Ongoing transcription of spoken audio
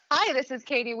Hi, this is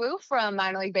Katie Woo from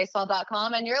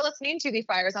minorleaguebaseball.com, and you're listening to the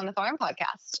Friars on the Farm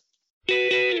podcast.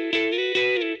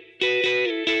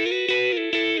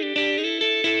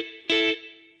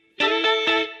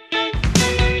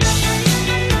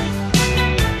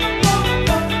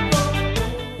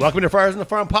 Welcome to Friars on the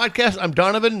Farm podcast. I'm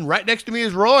Donovan, and right next to me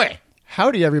is Roy.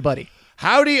 Howdy, everybody.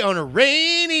 Howdy on a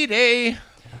rainy day.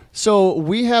 So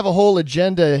we have a whole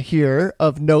agenda here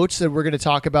of notes that we're going to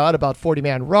talk about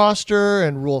 40-man roster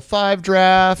and Rule 5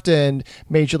 draft and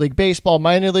Major League Baseball,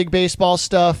 minor league baseball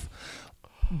stuff.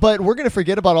 But we're going to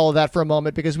forget about all of that for a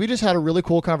moment because we just had a really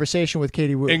cool conversation with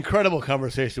Katie Woo. Incredible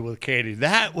conversation with Katie.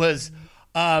 That was,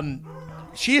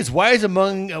 she is wise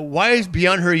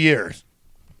beyond her years.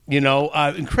 You know,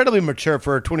 incredibly mature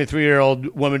for a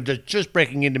 23-year-old woman just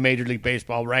breaking into Major League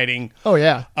Baseball writing. Oh,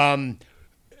 yeah.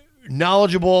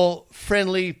 Knowledgeable,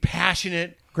 friendly,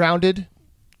 passionate. Grounded,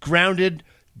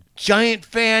 giant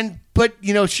fan. But,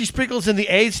 you know, she sprinkles in the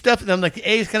A's stuff, and I'm like, the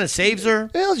A's kind of saves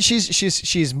her. Well,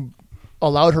 she's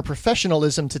allowed her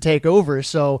professionalism to take over,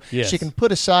 so Yes. she can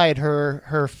put aside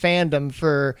her fandom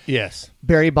for Yes.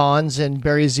 Barry Bonds and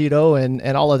Barry Zito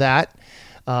and all of that,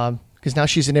 because now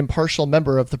she's an impartial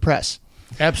member of the press.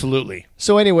 Absolutely.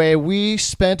 So anyway, we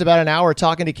spent about an hour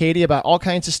talking to Katie about all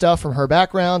kinds of stuff, from her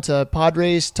background to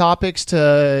Padres topics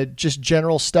to just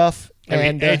general stuff.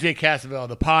 And AJ Cassavell,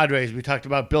 the Padres. We talked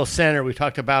about Bill Center. We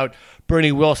talked about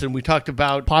Bernie Wilson. We talked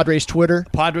about Padres Twitter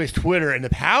and the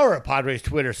power of Padres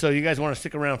Twitter. So you guys want to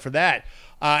stick around for that.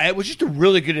 It was just a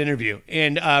really good interview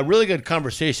and a really good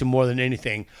conversation more than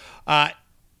anything.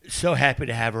 So happy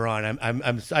to have her on.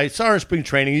 I saw her in spring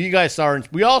training. You guys saw her.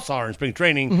 We all saw her in spring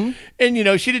training. Mm-hmm. And, you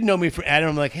know, she didn't know me from Adam.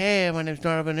 I'm like, hey, my name's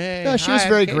Donovan. Hey. No, she was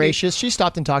very gracious. She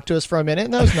stopped and talked to us for a minute,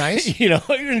 and that was nice. You know,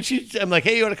 and I'm like,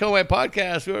 hey, you want to come on my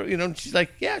podcast? Or, you know, and she's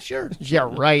like, yeah, sure. Yeah,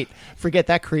 right. Forget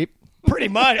that creep. Pretty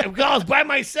much. I was by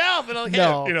myself. And I'm like,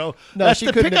 no, hey, you know, no, that's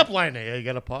the pickup line. Hey, you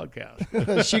got a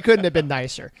podcast. She couldn't have been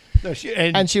nicer. No,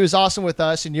 and she was awesome with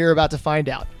us, and you're about to find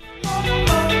out.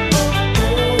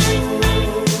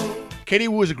 Katie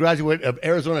Woo is a graduate of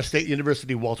Arizona State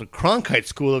University Walter Cronkite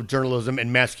School of Journalism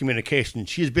and Mass Communication.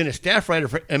 She has been a staff writer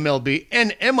for MLB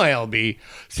and MILB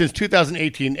since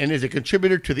 2018 and is a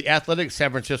contributor to The Athletic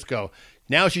San Francisco.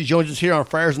 Now she joins us here on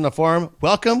Friars on the Farm.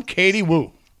 Welcome, Katie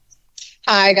Woo.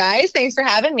 Hi, guys. Thanks for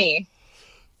having me.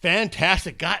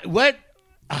 Fantastic. God, what?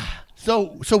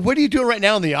 So what are you doing right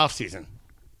now in the off season?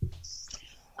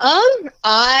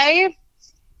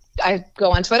 I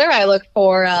go on Twitter. I look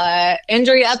for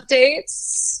injury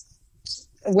updates,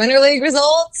 winter league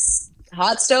results,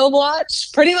 hot stove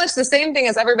watch. Pretty much the same thing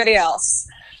as everybody else.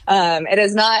 It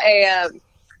is not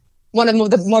one of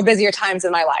the more busier times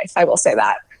in my life. I will say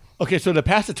that. Okay, so to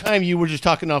pass the time, you were just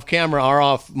talking off camera or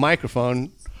off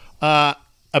microphone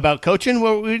about coaching.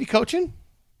 What were you coaching?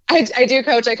 I do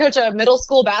coach. I coach a middle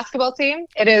school basketball team.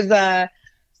 It is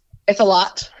it's a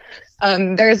lot.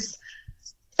 There's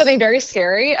something very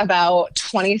scary about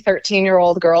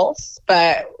 13-year-old girls,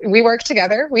 but we work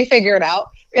together. We figure it out.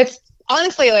 It's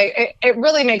honestly like it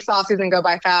really makes the offseason go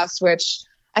by fast, which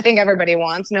I think everybody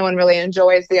wants. No one really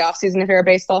enjoys the offseason if you're a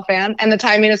baseball fan, and the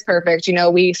timing is perfect. You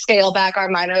know, we scale back our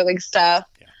minor league stuff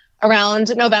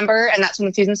around November, and that's when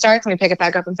the season starts, and we pick it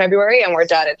back up in February, and we're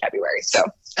done in February. So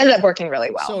it ended up working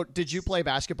really well. So did you play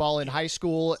basketball in high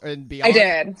school and beyond? I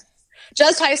did.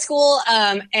 Just high school,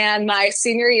 and my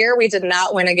senior year, we did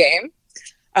not win a game.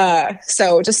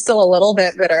 So just still a little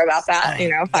bit bitter about that,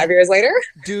 5 years later.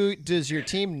 Does your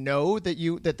team know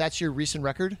that that's your recent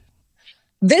record?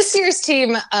 This year's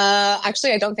team,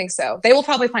 actually, I don't think so. They will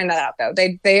probably find that out, though.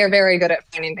 They are very good at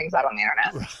finding things out on the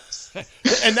internet.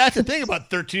 And that's the thing about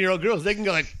 13-year-old girls. They can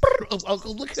go like, oh,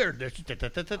 look here.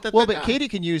 Well, but Katie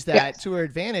can use that to her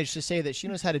advantage to say that she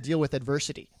knows how to deal with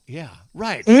adversity. Yeah,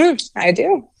 right. I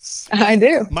do.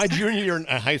 My junior year in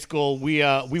high school, we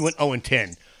went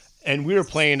 0-10. And we were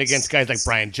playing against guys like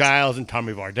Brian Giles and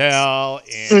Tommy Vardell.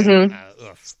 And,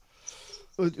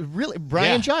 Really?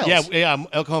 Brian Giles? Yeah,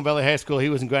 El Cajon Valley High School. He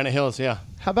was in Granite Hills, yeah.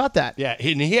 How about that? Yeah,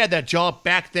 he had that jaw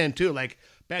back then, too. Like,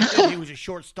 back then, he was a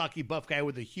short, stocky, buff guy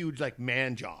with a huge, like,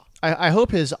 man jaw. I hope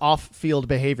his off-field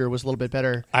behavior was a little bit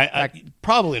better.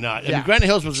 Probably not. I mean, Granite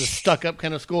Hills was a stuck-up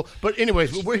kind of school. But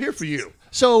anyways, we're here for you.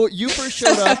 So you first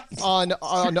showed up on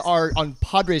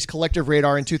Padres Collective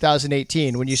Radar in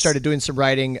 2018 when you started doing some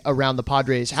writing around the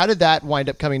Padres. How did that wind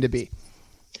up coming to be?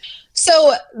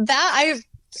 So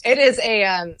it is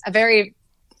a very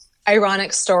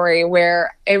ironic story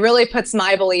where it really puts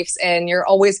my beliefs in you're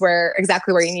always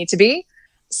exactly where you need to be.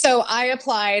 So I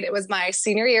applied, it was my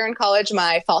senior year in college,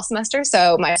 my fall semester,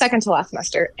 so my second to last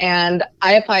semester. And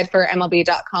I applied for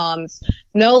MLB.com's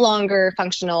no longer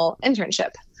functional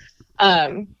internship.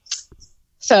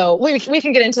 So we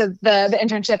can get into the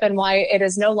internship and why it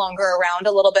is no longer around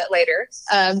a little bit later.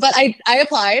 But I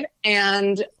applied,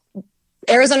 and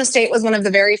Arizona State was one of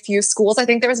the very few schools, I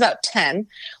think there was about 10,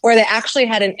 where they actually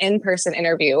had an in-person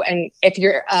interview. And if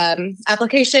your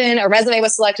application or resume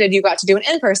was selected, you got to do an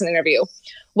in-person interview.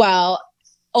 While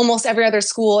almost every other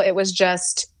school, it was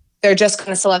they're just going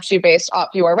to select you based off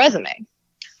your resume.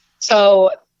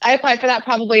 So I applied for that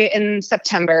probably in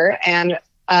September, and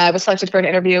I was selected for an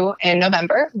interview in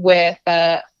November with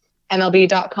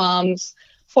MLB.com's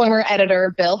former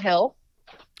editor, Bill Hill.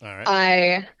 All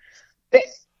right.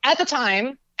 At the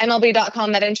time,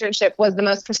 MLB.com, that internship was the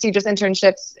most prestigious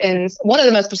internships one of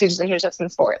the most prestigious internships in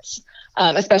sports,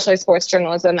 especially sports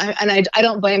journalism. And I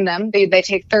don't blame them. They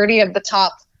take 30 of the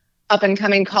top up and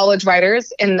coming college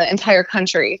writers in the entire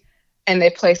country, and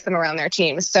they place them around their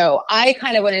teams. So I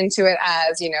kind of went into it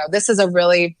as, this is a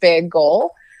really big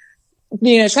goal.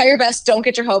 Try your best. Don't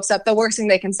get your hopes up. The worst thing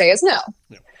they can say is no.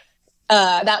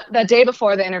 That day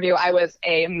before the interview, I was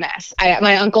a mess.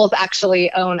 My uncles actually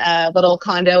own a little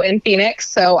condo in Phoenix,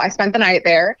 so I spent the night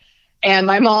there. And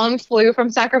my mom flew from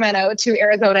Sacramento to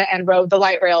Arizona and rode the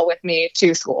light rail with me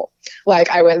to school, like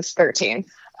I was 13.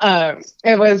 That's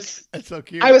so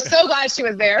cute. I was so glad she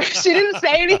was there. She didn't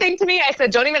say anything to me. I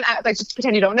said, "Don't even act, just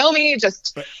pretend you don't know me.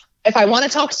 If I want to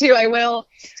talk to you, I will."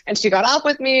 And she got off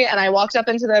with me, and I walked up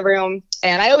into the room,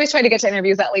 and I always try to get to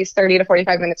interviews at least 30 to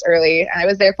 45 minutes early. And I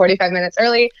was there 45 minutes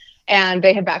early, and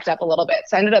they had backed up a little bit.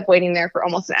 So I ended up waiting there for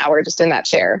almost an hour just in that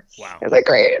chair. Wow. I was like,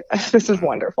 great, this is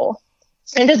wonderful.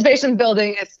 Anticipation's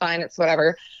building. It's fine. It's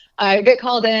whatever. I get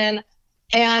called in,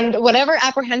 and whatever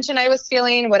apprehension I was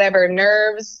feeling, whatever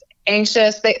nerves,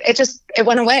 anxious, it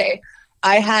went away.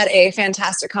 I had a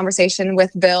fantastic conversation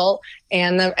with Bill,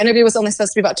 and the interview was only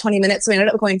supposed to be about 20 minutes. So we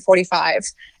ended up going 45,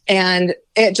 and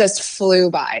it just flew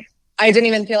by. I didn't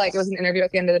even feel like it was an interview at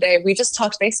the end of the day. We just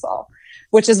talked baseball,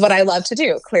 which is what I love to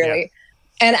do, clearly.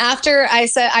 Yeah. And after I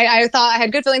said, I thought I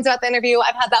had good feelings about the interview.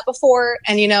 I've had that before.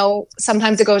 And,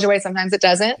 sometimes it goes your way, sometimes it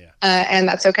doesn't. Yeah. And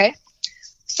that's okay.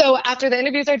 So after the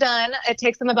interviews are done, it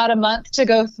takes them about a month to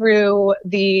go through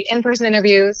the in-person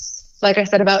interviews. Like I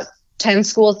said, about 10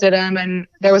 schools did them, and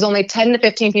there was only 10 to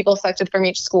 15 people selected from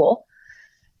each school.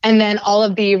 And then all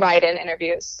of the write-in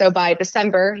interviews. So by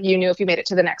December, you knew if you made it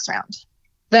to the next round.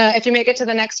 If you make it to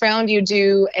the next round, you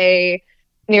do a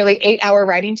nearly 8-hour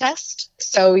writing test.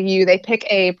 So they pick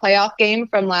a playoff game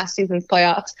from last season's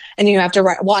playoffs, and you have to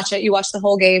watch it. You watch the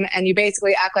whole game, and you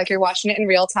basically act like you're watching it in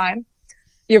real time.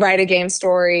 You write a game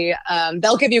story.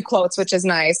 They'll give you quotes, which is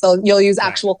nice. You'll use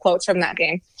actual quotes from that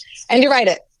game, and you write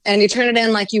it. And you turn it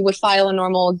in like you would file a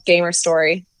normal gamer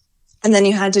story. And then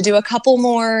you had to do a couple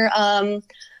more,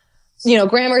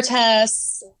 grammar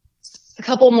tests, a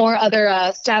couple more other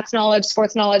stats knowledge,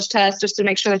 sports knowledge tests, just to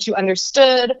make sure that you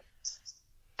understood.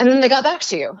 And then they got back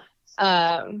to you.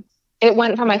 It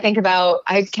went from, I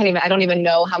don't even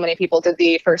know how many people did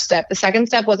the first step. The second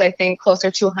step was, I think, closer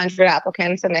to 100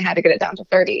 applicants, and they had to get it down to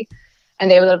 30.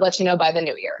 And they would let you know by the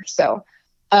new year. So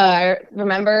I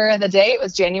remember the day. It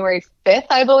was January 5th,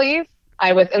 I believe.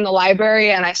 I was in the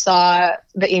library, and I saw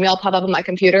the email pop up on my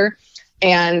computer.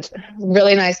 And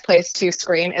really nice place to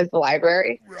scream is the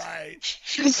library. Right.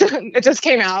 So it just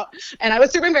came out, and I was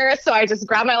super embarrassed. So I just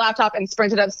grabbed my laptop and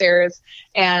sprinted upstairs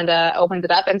and opened it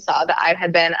up and saw that I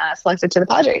had been selected to the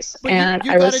Padres. But and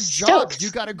you I got was a job. stoked. You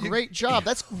got a great job.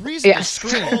 That's reason to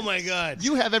scream. Oh my God.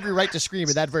 You have every right to scream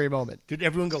at that very moment. Did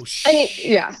everyone go, shh?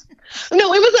 Yeah.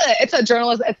 No, it's a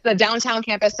journalism. It's the downtown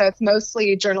campus, so it's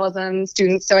mostly journalism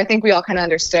students. So I think we all kind of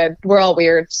understood. We're all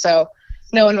weird, so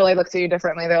no one really looks at you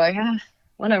differently. They're like,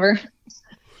 whatever.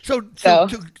 So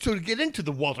to get into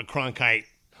the Walter Cronkite.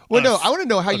 Well, no, I want to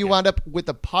know how you wound up with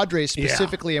the Padres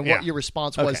specifically and what your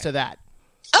response was to that.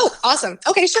 Oh, awesome.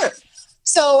 Okay, sure.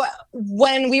 So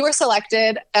when we were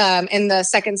selected in the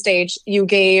second stage, you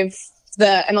gave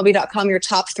the MLB.com your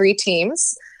top 3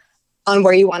 teams on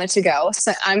where you wanted to go.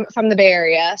 So I'm from the Bay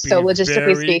Area, so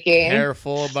logistically speaking.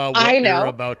 Careful about what you're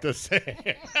about to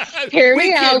say. Hear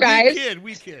me out, guys.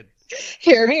 We kid.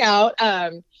 Hear me out.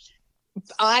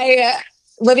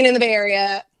 Living in the Bay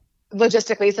Area,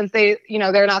 logistically, since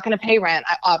they're not going to pay rent,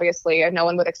 obviously, no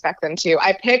one would expect them to.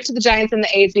 I picked the Giants and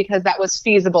the A's because that was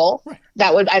feasible.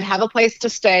 Right. I'd have a place to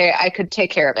stay. I could take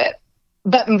care of it.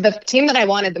 But the team that I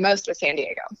wanted the most was San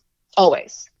Diego,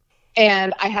 always.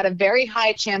 And I had a very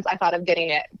high chance, I thought, of getting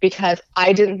it because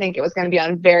I didn't think it was going to be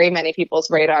on very many people's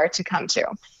radar to come to.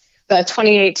 The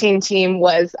 2018 team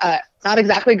was not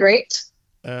exactly great.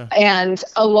 And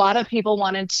a lot of people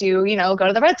wanted to, go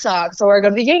to the Red Sox or go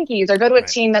to the Yankees or go to a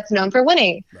team that's known for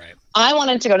winning. Right. I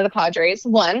wanted to go to the Padres.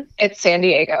 One, it's San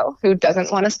Diego. Who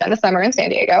doesn't want to spend a summer in San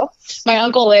Diego? My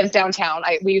uncle lives downtown.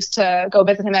 We used to go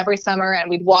visit him every summer, and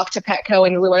we'd walk to Petco,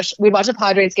 and we'd watch a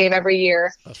Padres game every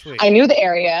year. Oh, sweet. I knew the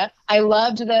area. I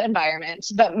loved the environment.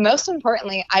 But most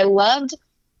importantly, I loved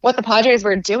what the Padres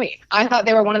were doing. I thought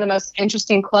they were one of the most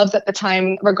interesting clubs at the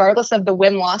time, regardless of the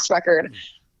win-loss record.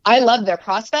 I loved their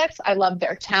prospects. I loved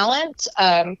their talent.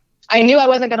 I knew I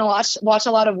wasn't going to watch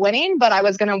a lot of winning, but I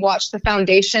was going to watch the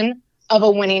foundation of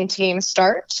a winning team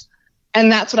start.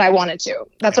 And that's what I wanted to.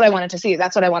 That's what I wanted to see.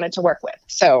 That's what I wanted to work with.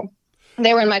 So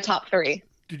they were in my top 3.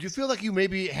 Did you feel like you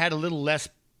maybe had a little less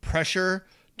pressure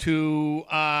to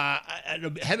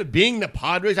have it being the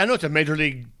Padres? I know it's a major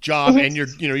league job and you're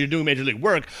doing major league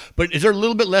work, but is there a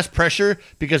little bit less pressure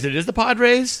because it is the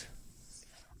Padres?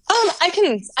 I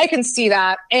can see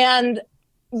that. And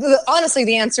honestly,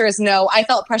 the answer is no. I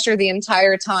felt pressure the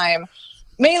entire time,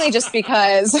 mainly just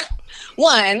because,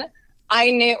 one,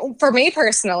 I knew, for me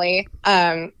personally,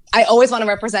 I always want to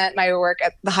represent my work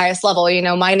at the highest level.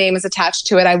 My name is attached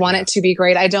to it. I want it to be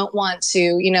great. I don't want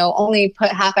to, only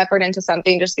put half effort into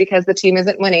something just because the team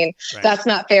isn't winning. Right. That's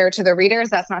not fair to the readers.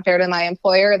 That's not fair to my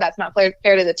employer. That's not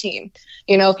fair to the team.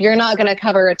 If you're not going to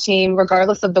cover a team,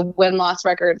 regardless of the win-loss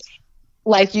record,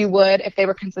 like you would if they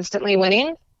were consistently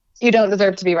winning, you don't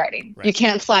deserve to be writing. Right. You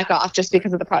can't slack off just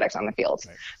because of the product on the field.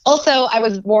 Right. Also, I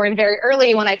was warned very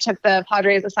early when I took the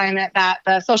Padres assignment that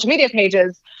the social media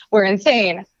pages were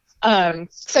insane.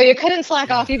 So you couldn't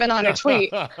slack off even on a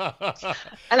tweet. And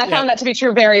I found that to be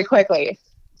true very quickly.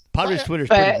 Padres Twitter is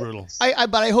pretty brutal.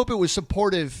 But I hope it was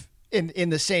supportive in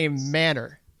the same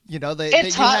manner.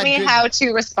 It taught me how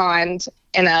to respond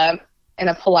in a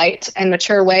polite and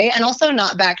mature way, and also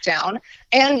not back down.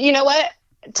 And you know what?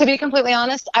 To be completely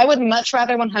honest, I would much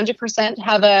rather 100%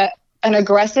 have an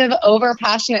aggressive,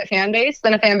 over-passionate fan base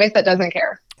than a fan base that doesn't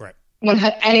care. Right.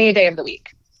 Any day of the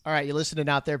week. All right, you listening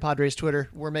out there, Padres Twitter?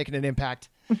 We're making an impact.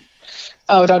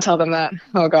 Oh, don't tell them that.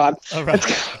 Oh, God. All right.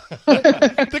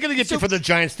 They're going to get you for the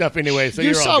Giant stuff anyway, so you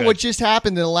you're all saw good. What just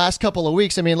happened in the last couple of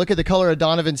weeks. I mean, look at the color of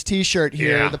Donovan's T-shirt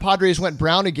here. Yeah. The Padres went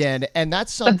brown again, and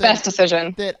that's something the best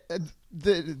decision. That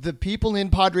the people in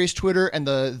Padres Twitter and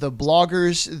the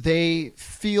bloggers, they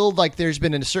feel like there's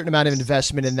been a certain amount of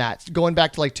investment in that. Going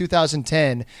back to like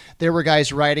 2010, there were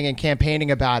guys writing and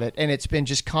campaigning about it, and it's been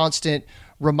just constant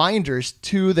reminders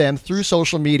to them through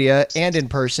social media and in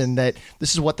person that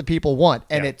this is what the people want.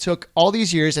 And It took all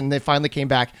these years, and they finally came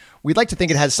back. We'd like to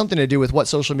think it has something to do with what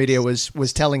social media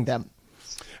was telling them.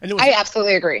 And I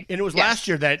absolutely agree. And it was last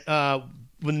year that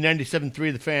when the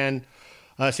 97.3 The Fan,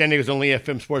 San Diego's only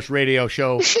FM sports radio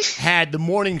show, had the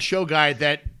morning show guy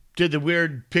that did the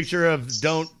weird picture of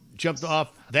don't jump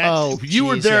off. You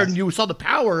were there and you saw the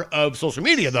power of social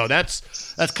media, though. That's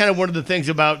kind of one of the things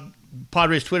about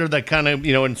Padres Twitter that kind of,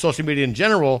 and social media in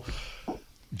general,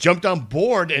 jumped on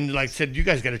board and said, you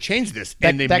guys got to change this.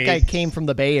 That guy came from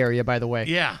the Bay Area, by the way.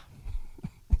 Yeah.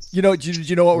 Did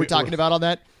you know what we're talking about on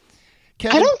that?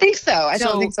 Kevin, I don't think so. I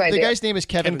think so. The guy's name is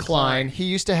Kevin Klein. He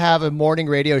used to have a morning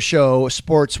radio show,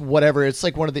 sports, whatever. It's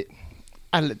like one of the.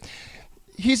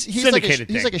 He's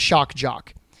like a shock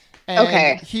jock.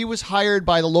 And he was hired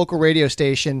by the local radio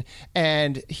station,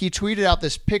 and he tweeted out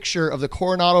this picture of the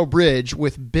Coronado Bridge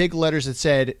with big letters that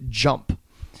said "jump."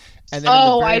 And then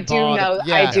I do know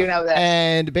that.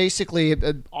 And basically,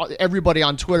 everybody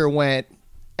on Twitter went,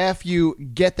 F you,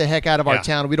 get the heck out of our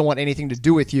town. We don't want anything to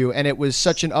do with you. And it was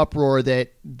such an uproar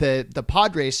that the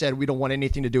Padres said, we don't want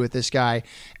anything to do with this guy.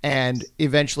 And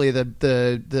eventually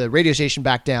the radio station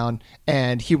backed down,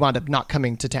 and he wound up not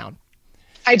coming to town.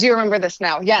 I do remember this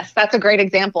now. Yes, that's a great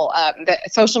example.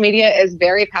 Social media is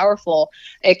very powerful.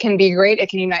 It can be great. It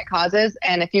can unite causes.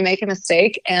 And if you make a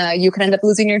mistake, you can end up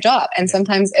losing your job. And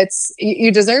sometimes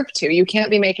you deserve to. You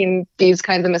can't be making these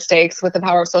kinds of mistakes with the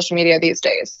power of social media these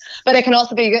days. But it can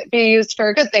also be used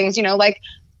for good things, like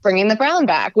bringing the Brown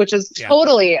back, which is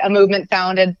totally a movement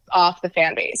founded off the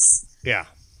fan base. Yeah.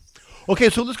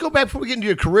 Okay, so let's go back before we get into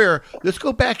your career. Let's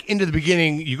go back into the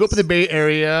beginning. You grew up in the Bay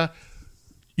Area.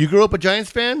 You grew up a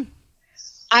Giants fan?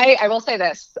 I will say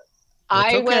this.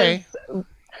 My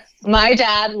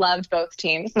dad loved both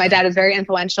teams. My dad is very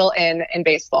influential in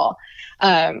baseball.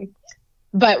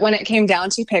 But when it came down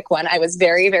to pick one, I was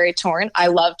very, very torn. I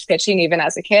loved pitching even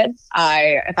as a kid.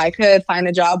 If I could find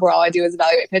a job where all I do is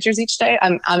evaluate pitchers each day,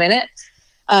 I'm in it.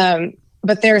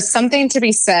 But there's something to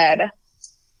be said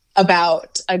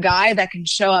about a guy that can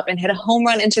show up and hit a home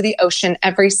run into the ocean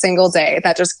every single day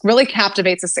that just really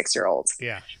captivates a 6-year-old.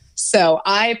 Yeah. So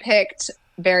I picked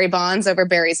Barry Bonds over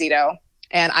Barry Zito,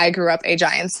 and I grew up a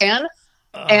Giants fan.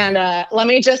 And let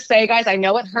me just say, guys, I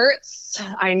know it hurts.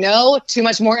 I know Too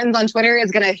Much Morton's on Twitter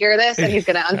is going to hear this and he's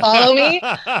going to unfollow me.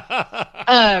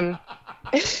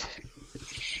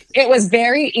 It was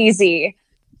very easy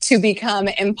to become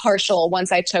impartial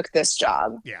once I took this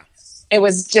job. Yeah. It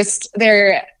was just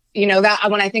there, that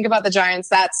when I think about the Giants,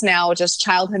 that's now just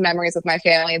childhood memories with my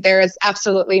family. There is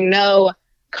absolutely no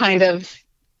kind of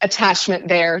attachment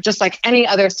there, just like any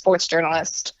other sports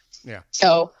journalist. Yeah.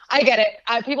 So I get it.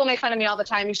 People make fun of me all the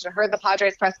time. You should have heard the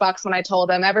Padres press box when I told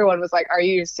them. Everyone was like, "Are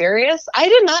you serious?" I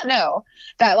did not know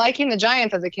that liking the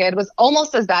Giants as a kid was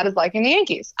almost as bad as liking the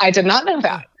Yankees. I did not know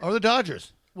that. Or the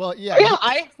Dodgers. Well, yeah. Yeah,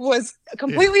 I was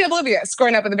completely oblivious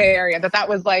growing up in the Bay Area that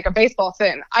was like a baseball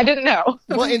sin. I didn't know.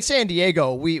 Well, in San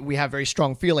Diego, we have very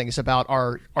strong feelings about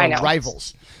our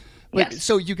rivals. Yes.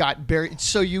 So you got Barry.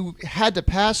 So you had to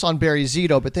pass on Barry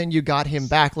Zito, but then you got him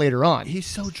back later on. He's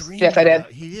so dreamy. Yes, I did.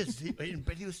 He is,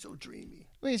 but he was so dreamy.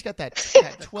 Well, he's got that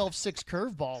 12-6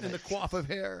 curveball And the coif of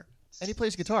hair. and he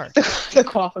plays guitar. The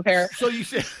coif of hair. So you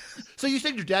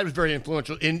said your dad was very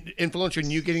influential in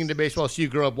you getting into baseball. So you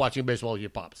grew up watching baseball with your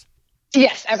pops.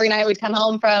 Yes, every night we'd come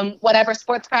home from whatever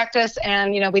sports practice,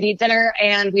 and we'd eat dinner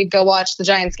and we'd go watch the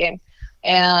Giants game.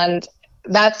 And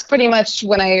that's pretty much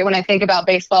when I think about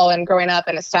baseball and growing up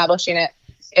and establishing it.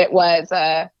 It was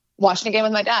watching a game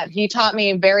with my dad. He taught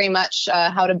me very much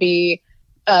how to be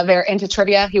very into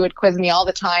trivia. He would quiz me all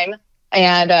the time,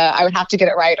 and I would have to get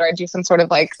it right, or I'd do some sort of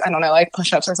like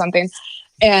push-ups or something.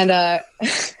 And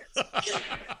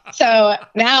so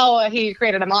now he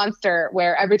created a monster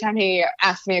where every time he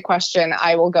asks me a question,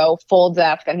 I will go full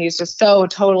depth, and he's just so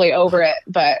totally over it.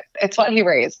 But it's what he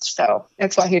raised, so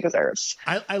it's what he deserves.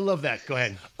 I love that. Go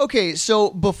ahead. Okay, so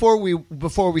before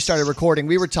we started recording,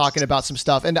 we were talking about some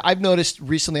stuff, and I've noticed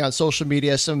recently on social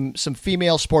media some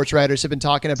female sports writers have been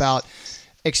talking about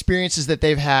experiences that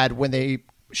they've had when they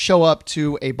show up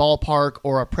to a ballpark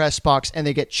or a press box and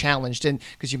they get challenged. And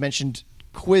because you mentioned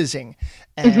quizzing,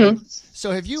 and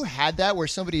so have you had that where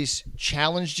somebody's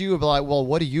challenged you about like, well,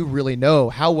 what do you really know?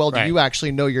 How well do you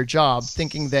actually know your job?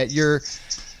 Thinking that you're,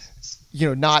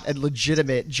 not a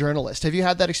legitimate journalist. Have you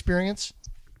had that experience?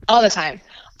 All the time.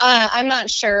 I'm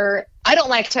not sure. I don't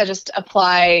like to just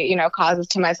apply, causes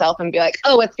to myself and be like,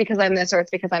 oh, it's because I'm this or it's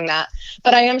because I'm that.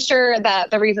 But I am sure that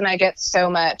the reason I get so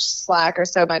much slack or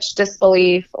so much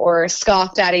disbelief or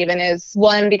scoffed at even is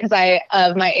one, because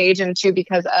of my age, and two,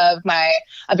 because I'm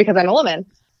a woman.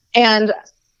 And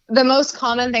the most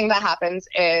common thing that happens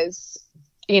is,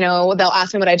 they'll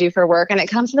ask me what I do for work, and it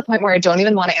comes to the point where I don't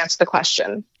even want to answer the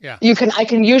question. Yeah. I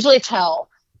can usually tell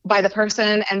by the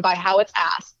person and by how it's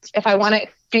asked if I want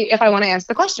to answer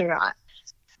the question or not.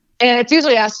 And it's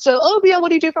usually asked, so, oh, yeah, what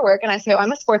do you do for work? And I say, oh,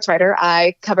 I'm a sports writer.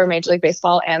 I cover Major League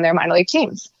Baseball and their minor league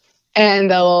teams.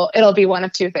 And it'll be one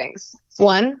of two things.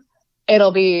 One,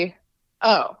 it'll be,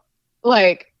 oh,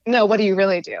 like, no, what do you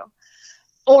really do?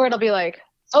 Or it'll be like,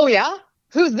 oh, yeah,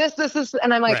 who's this?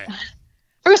 And I'm like,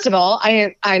 first of all,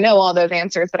 I know all those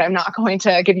answers, but I'm not going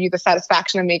to give you the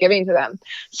satisfaction of me giving to them.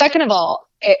 Second of all,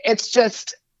 it's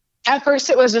just, at first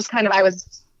it was just kind of, I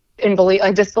was in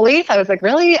disbelief. I was like,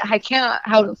 really? I can't,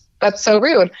 that's so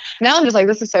rude. Now I'm just like,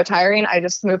 this is so tiring. I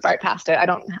just moved right past it. I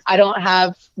don't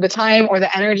have the time or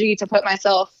the energy to put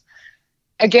myself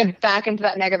again back into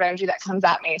that negative energy that comes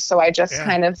at me. So I just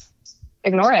kind of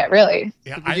ignore it, really.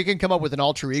 Yeah, you can come up with an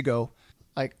alter ego.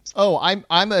 Like, oh,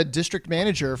 I'm a district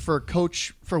manager for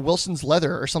Wilson's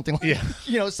Leather or something like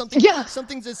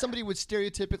something that somebody would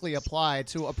stereotypically apply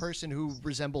to a person who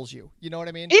resembles you. You know what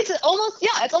I mean? It's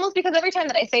almost because every time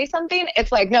that I say something,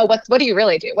 it's like, no, what do you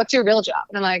really do? What's your real job?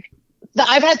 And I'm like,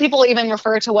 I've had people even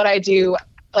refer to what I do,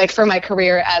 like for my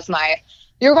career, as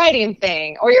your writing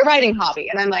thing or your writing hobby.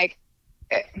 And I'm like,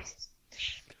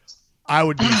 I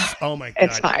would be. Oh my god!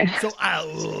 It's fine. So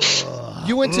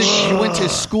you went to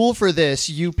school for this.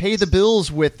 You pay the bills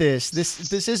with this.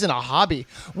 This isn't a hobby.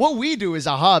 What we do is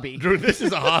a hobby. Drew, this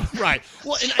is a hobby, right?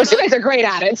 Well, but you guys are great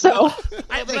at it. So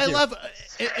I love,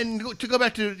 and to go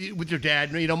back to with your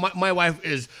dad. My wife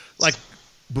is like,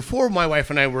 before my wife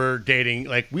and I were dating,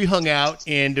 like we hung out,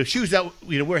 and she was out.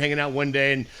 We're hanging out one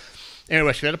day, and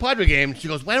anyway, she had a Padre game. And she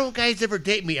goes, "Why don't guys ever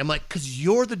date me?" I'm like, "Cause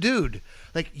you're the dude.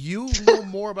 Like, you know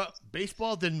more about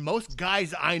baseball than most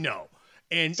guys I know."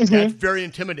 And that's very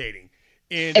intimidating.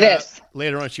 And it is.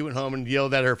 Later on, she went home and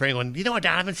yelled at her friend, going, "You know what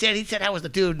Donovan said? He said I was the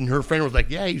dude." And her friend was like,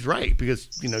 "Yeah, he's right, because,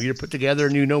 you're put together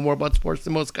and you know more about sports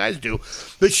than most guys do."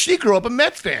 But she grew up a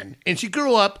Mets fan. And she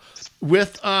grew up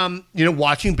with,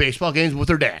 watching baseball games with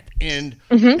her dad. And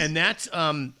and that's,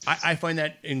 I find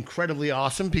that incredibly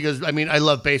awesome because, I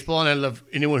love baseball and I love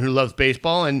anyone who loves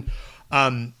baseball. And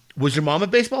Was your mom a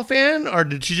baseball fan, or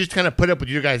did she just kind of put up with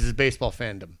your guys' baseball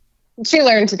fandom? She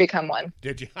learned to become one.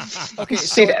 Did you? Okay, She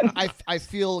so did. I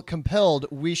feel compelled.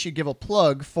 We should give a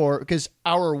plug because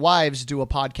our wives do a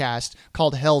podcast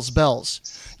called Hell's Bells.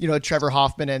 You know, Trevor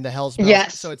Hoffman and the Hell's Bells.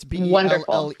 Yes, So it's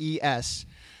wonderful. BELLES.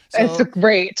 It's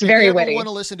great. If Very you ever witty. want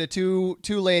to listen to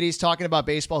two ladies talking about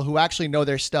baseball who actually know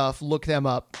their stuff, look them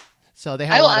up. So they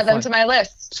have I a will lot add of them fun. to my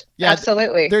list. Yeah,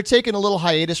 Absolutely. They're taking a little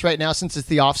hiatus right now since it's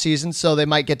the off season, so they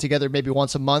might get together maybe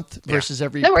once a month versus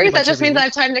every. No worries. pretty That much just every means I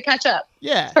week. have time to catch up.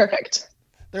 Yeah, Perfect.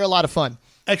 they're a lot of fun.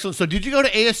 Excellent. So did you go to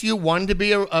ASU one to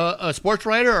be a sports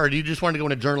writer, or do you just want to go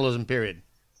into journalism? Period.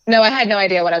 No, I had no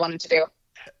idea what I wanted to do.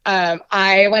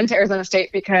 I went to Arizona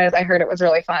State because I heard it was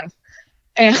really fun.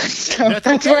 And so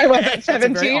that's where I was at That's a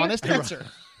very 17. honest answer.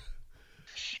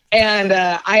 And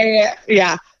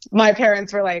my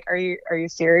parents were like, are you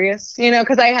serious? You know,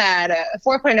 because I had a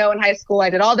 4.0 in high school. I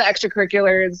did all the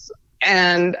extracurriculars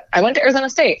and I went to Arizona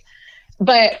State.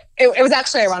 But it was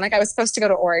actually ironic. I was supposed to go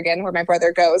to Oregon where my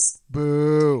brother goes.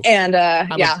 Boo. And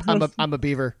I'm a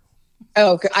beaver.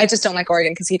 Oh, I just don't like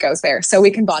Oregon because he goes there. So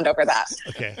we can bond over that.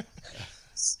 Okay.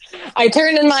 I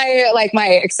turned in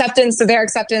my acceptance to their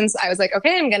acceptance. I was like,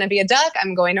 okay, I'm going to be a Duck.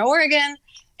 I'm going to Oregon.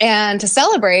 And to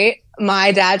celebrate,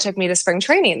 my dad took me to spring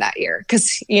training that year.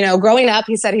 Because, you know, growing up,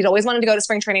 he said he'd always wanted to go to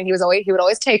spring training. He would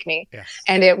always take me. Yeah.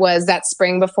 And it was that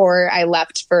spring before I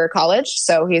left for college.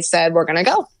 So he said, we're going to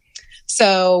go.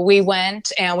 So we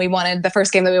went and the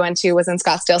first game that we went to was in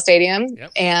Scottsdale Stadium.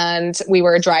 Yep. And we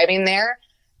were driving there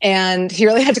and he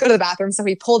really had to go to the bathroom. So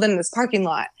he pulled in this parking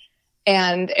lot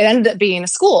and it ended up being a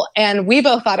school. And we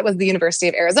both thought it was the University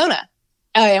of Arizona.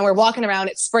 And we're walking around,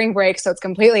 it's spring break, so it's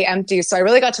completely empty. So I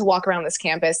really got to walk around this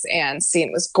campus and see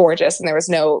it was gorgeous. And there was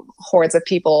no hordes of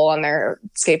people on their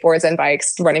skateboards and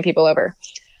bikes running people over.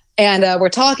 And we're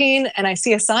talking and I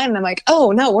see a sign and I'm like,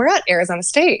 oh no, we're at Arizona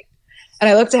State. And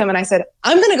I looked at him and I said,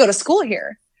 I'm going to go to school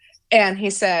here. And he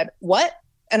said, what?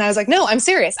 And I was like, no, I'm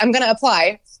serious. I'm going to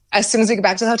apply as soon as we get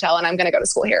back to the hotel and I'm going to go to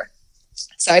school here.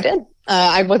 So I did.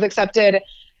 I was accepted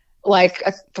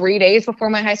 3 days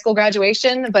before my high school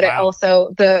graduation, but It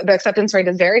also, the acceptance rate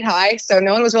is very high. So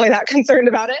no one was really that concerned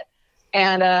about it.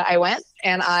 And I went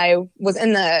and I was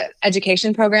in the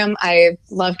education program. I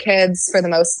love kids for the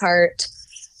most part.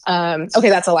 Okay,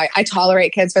 that's a lie. I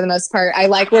tolerate kids for the most part. I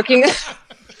like working.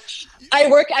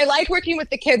 I like working with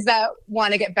the kids that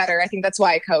want to get better. I think that's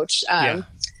why I coach. And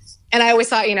I always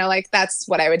thought, that's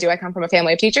what I would do. I come from a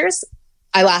family of teachers.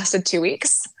 I lasted 2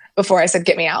 weeks before I said,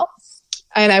 get me out.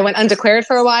 And I went undeclared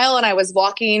for a while and I was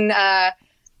walking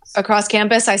across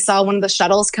campus. I saw one of the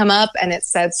shuttles come up and it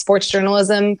said sports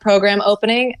journalism program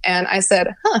opening. And I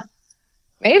said,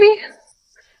 maybe.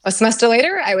 A semester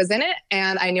later, I was in it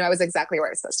and I knew I was exactly where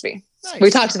I was supposed to be. Nice. We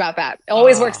talked about that. It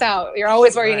always works out. You're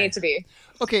always where you need to be.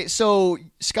 Okay, so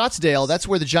Scottsdale, that's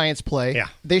where the Giants play. Yeah.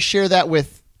 They share that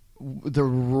with the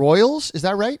Royals, is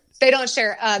that right? They don't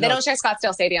share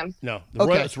Scottsdale Stadium. No. The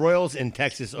Okay. Royals in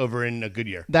Texas over in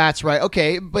Goodyear. That's right.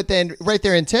 Okay, but then right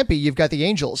there in Tempe, you've got the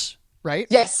Angels, right?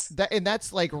 Yes. And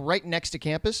that's like right next to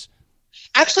campus?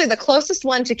 Actually, the closest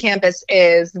one to campus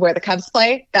is where the Cubs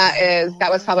play. That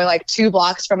was probably 2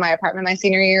 blocks from my apartment my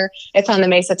senior year. It's on the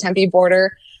Mesa Tempe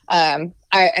border. And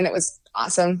it was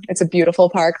awesome. It's a beautiful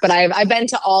park, but I've been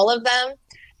to all of them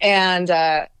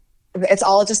and it's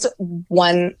all just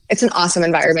it's an awesome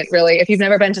environment, really. If you've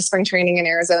never been to spring training in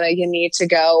Arizona, you need to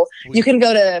go. You can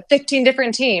go to 15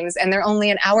 different teams and they're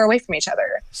only an hour away from each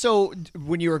other. So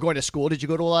when you were going to school, did you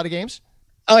go to a lot of games?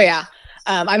 Oh yeah.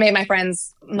 I made my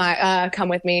friends come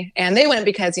with me and they went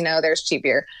because, there's cheap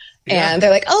beer. Yeah. And they're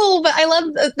like, oh, but I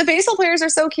love the baseball players are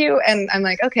so cute. And I'm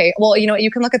like, okay, well, you know what? You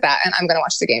can look at that and I'm going to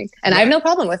watch the game. And I have no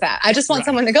problem with that. I just want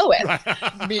someone to go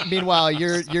with. Meanwhile,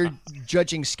 you're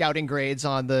judging scouting grades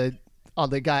on the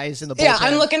guys in the bullpen. Yeah,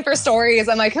 I'm looking for stories.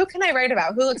 I'm like, who can I write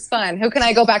about? Who looks fun? Who can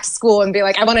I go back to school and be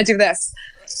like, I want to do this?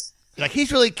 Like,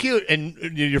 he's really cute, and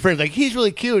your friend's like, he's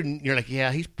really cute, and you're like,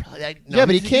 yeah, he's probably... No, yeah,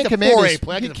 but he can't command his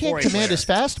player.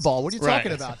 fastball. What are you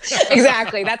talking about?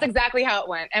 Exactly. That's exactly how it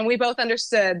went. And we both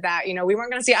understood that, we weren't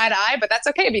going to see eye to eye, but that's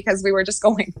okay because we were just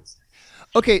going.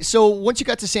 Okay, so once you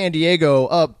got to San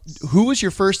Diego, who was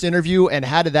your first interview and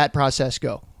how did that process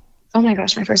go? Oh my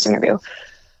gosh, my first interview.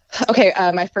 Okay,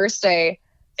 my first day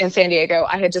in San Diego,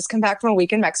 I had just come back from a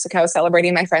week in Mexico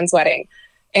celebrating my friend's wedding.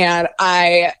 And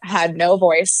I had no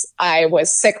voice. I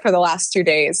was sick for the last 2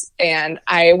 days, and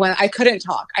I couldn't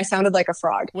talk. I sounded like a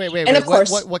frog. Wait. And of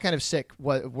course, what kind of sick?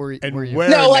 What were you?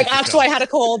 No, actually, I had a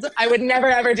cold. I would never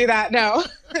ever do that. No,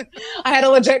 I had a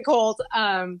legit cold.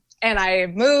 And I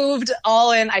moved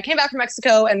all in. I came back from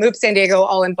Mexico and moved to San Diego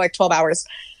all in 12 hours.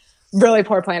 Really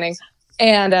poor planning.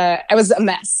 And I was a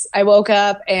mess. I woke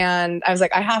up and I was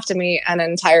like, I have to meet an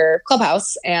entire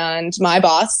clubhouse and my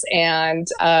boss and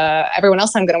everyone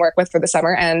else I'm going to work with for the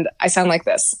summer. And I sound like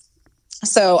this.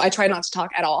 So I tried not to talk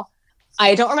at all.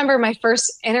 I don't remember my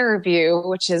first interview,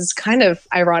 which is kind of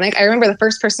ironic. I remember the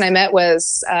first person I met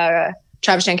was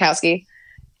Travis Jankowski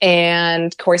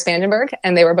and Corey Spangenberg.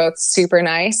 And they were both super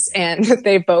nice. And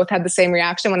they both had the same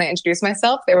reaction when I introduced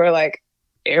myself. They were like,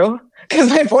 ew, because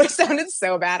my voice sounded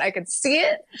so bad. I could see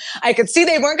it. I could see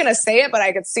they weren't going to say it, but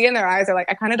I could see in their eyes. They're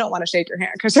like, I kind of don't want to shake your hand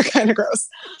because you're kind of gross.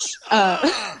 So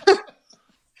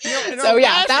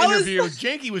yeah, that interview,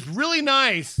 Janky was really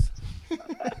nice.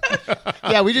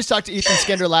 Yeah, we just talked to Ethan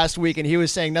Skender last week, and he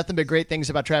was saying nothing but great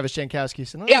things about Travis Jankowski.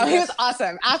 So, yeah, he was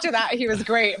awesome. After that, he was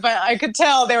great. But I could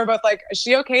tell they were both like, is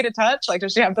she okay to touch? Like,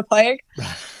 does she have the plague?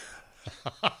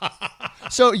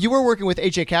 So you were working with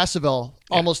AJ Cassavell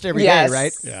almost every day,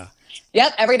 right? Yeah.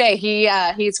 Yep, every day.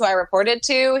 He's who I reported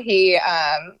to. He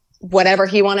whatever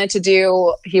he wanted to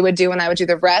do, he would do, and I would do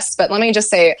the rest. But let me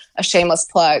just say a shameless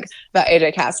plug about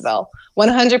AJ Cassavell.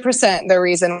 100% the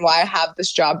reason why I have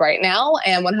this job right now,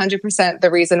 and 100% the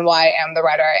reason why I am the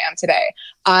writer I am today.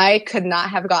 I could not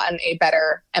have gotten a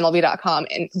better MLB.com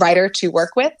writer to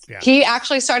work with. Yeah. He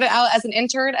actually started out as an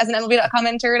intern, as an MLB.com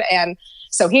intern, and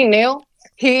so he knew.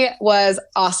 He was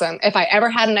awesome. If I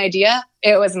ever had an idea,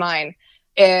 it was mine.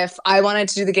 If I wanted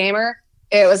to do the gamer,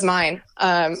 it was mine.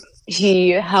 He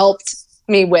helped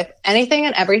me with anything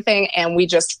and everything, and we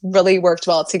just really worked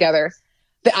well together.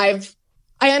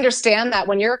 I understand that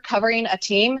when you're covering a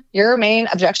team, your main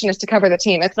objection is to cover the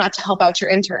team. It's not to help out your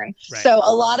intern. Right. So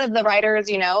a lot of the writers,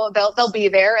 they'll be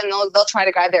there and they'll try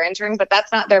to guide their intern, but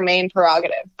that's not their main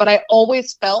prerogative. But I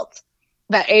always felt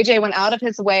that AJ went out of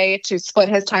his way to split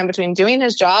his time between doing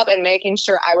his job and making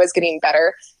sure I was getting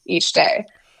better each day.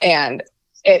 And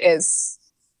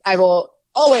I will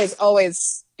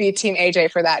always be Team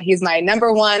AJ for that. He's my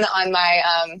number one on my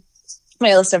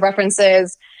list of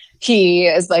references. He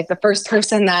is like the first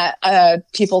person that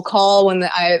people call when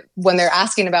they're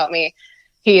asking about me.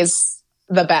 He is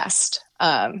the best.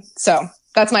 So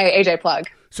that's my AJ plug.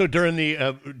 So during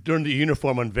the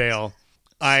uniform unveil,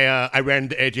 I ran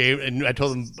into AJ and I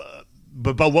told him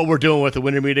about what we're doing with the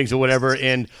winter meetings or whatever.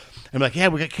 And I'm like, yeah,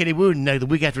 we got Katie Wooten the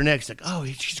week after next. Like, oh,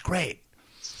 she's great.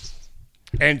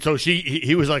 And so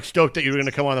he was like stoked that you were going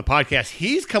to come on the podcast.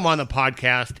 He's come on the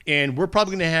podcast, and we're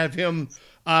probably going to have him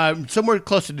somewhere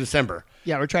close to December.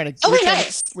 Yeah, we're trying to.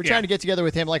 We're trying to get together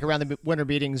with him like around the winter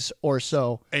meetings or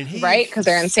so. And right, because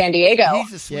they're in San Diego.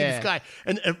 He's the sweetest guy.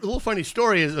 And a little funny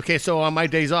story is, okay, so on my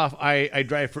days off, I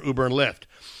drive for Uber and Lyft.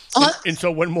 And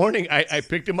so one morning I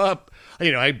picked him up.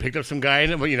 I picked up some guy,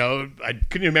 and I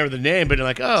couldn't even remember the name, but I'm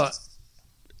like, oh,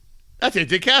 that's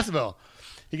AJ Cassavell.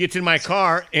 He gets in my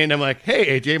car, and I'm like,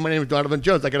 hey, AJ, my name is Donovan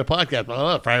Jones. I got a podcast.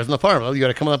 Oh, Fridays on the Farm. Oh, you got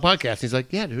to come on the podcast. He's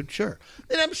like, yeah, dude, sure.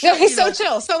 And I'm sure. No, he's so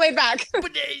chill, so laid back.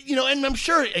 But, and I'm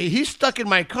sure he's stuck in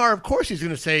my car. Of course he's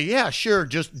going to say, yeah, sure,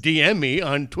 just DM me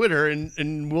on Twitter,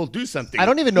 and we'll do something. I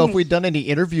don't even know if we'd done any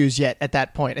interviews yet at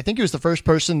that point. I think he was the first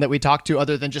person that we talked to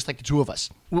other than just like the two of us.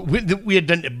 We had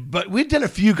done a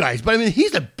few guys. But, I mean,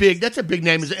 that's a big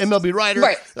name. He's an MLB writer.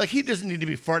 Right. Like, he doesn't need to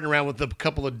be farting around with a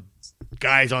couple of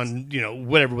guys on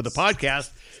whatever with the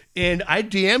podcast. And I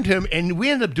DM'd him, and we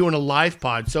ended up doing a live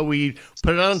pod. So we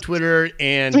put it on Twitter,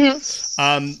 and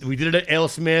we did it at Ale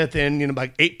Smith, and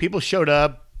like 8 people showed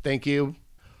up. Thank you.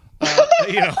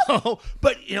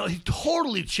 But he's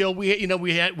totally chill. We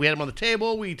had him on the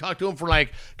table. We talked to him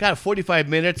for 45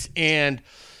 minutes, and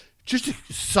just a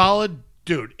solid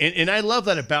dude. And I love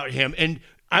that about him. And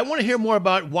I want to hear more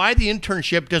about why the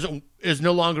internship is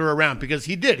no longer around, because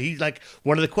he's like,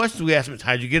 one of the questions we asked him is,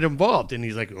 how'd you get involved? And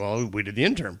he's like, well, we did the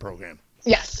intern program.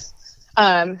 Yes.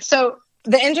 So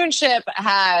the internship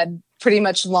had pretty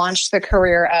much launched the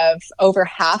career of over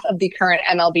half of the current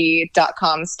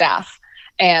MLB.com staff.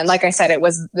 And like I said,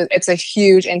 it's a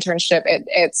huge internship.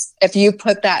 It's if you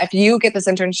get this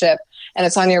internship and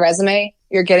it's on your resume,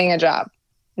 you're getting a job.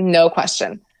 No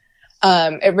question.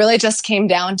 It really just came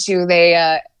down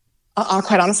to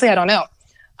quite honestly, I don't know.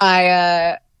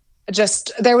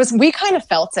 We kind of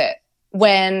felt it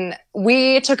when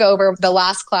we took over the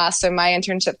last class. So my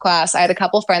internship class, I had a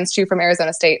couple friends too from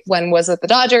Arizona State. One was with the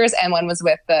Dodgers and one was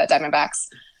with the Diamondbacks.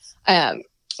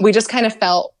 We just kind of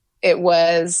felt it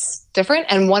was different,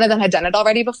 and one of them had done it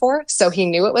already before. So he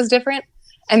knew it was different.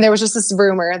 And there was just this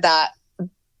rumor that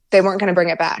they weren't going to bring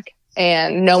it back.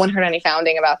 And no one heard any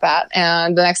founding about that.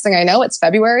 And the next thing I know, it's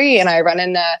February, and I run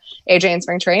into AJ in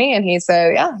spring training, and he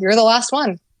said, yeah, you're the last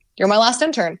one. You're my last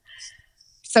intern.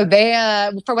 So they,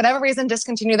 for whatever reason,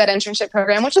 discontinued that internship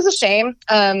program, which is a shame.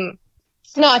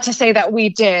 not to say that we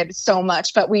did so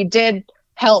much, but we did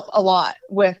help a lot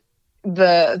with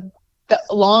the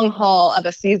long haul of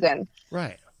a season.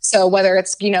 Right. So whether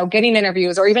it's, getting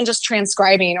interviews or even just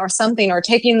transcribing or something or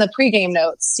taking the pregame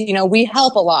notes, we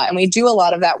help a lot and we do a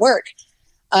lot of that work.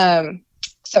 And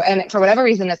for whatever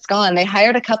reason it's gone, they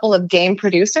hired a couple of game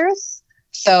producers.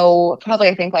 So probably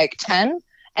I think like 10,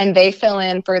 and they fill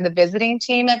in for the visiting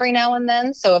team every now and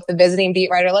then. So if the visiting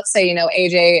beat writer, let's say,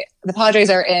 AJ, the Padres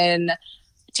are in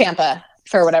Tampa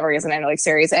for whatever reason, minor league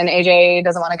series, and AJ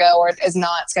doesn't want to go or is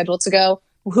not scheduled to go,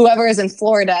 whoever is in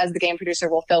Florida as the game producer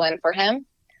will fill in for him.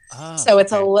 Oh, so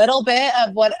it's a little bit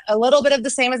of the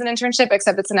same as an internship,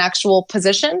 except it's an actual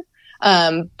position.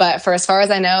 But for as far as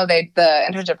I know, the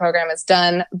internship program is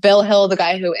done. Bill Hill, the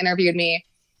guy who interviewed me,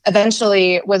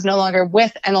 eventually was no longer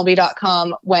with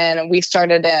MLB.com when we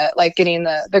started getting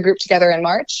the group together in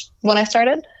March when I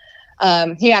started.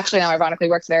 He actually now ironically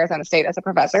works at Arizona State as a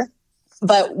professor.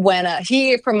 But when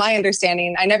from my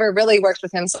understanding, I never really worked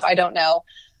with him, so I don't know.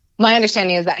 My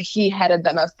understanding is that he headed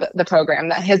the program,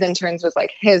 that his interns was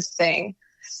like his thing.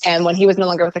 And when he was no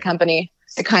longer with the company,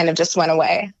 it kind of just went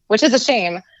away, which is a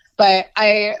shame. But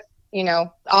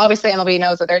obviously MLB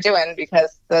knows what they're doing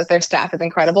because their staff is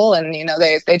incredible and,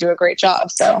 they do a great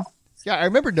job. So. Yeah, I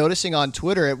remember noticing on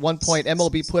Twitter at one point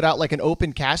MLB put out like an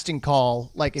open casting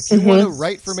call. Like, if you want to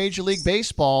write for Major League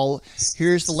Baseball,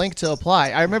 here's the link to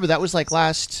apply. I remember that was like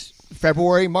last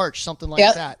February, March, something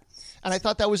like that. And I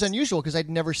thought that was unusual because I'd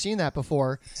never seen that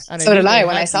before. And so did I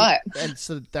when I saw it. And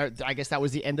so I guess that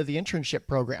was the end of the internship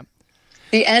program.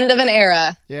 The end of an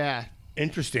era. Yeah.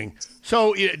 Interesting.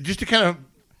 So just to kind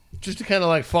of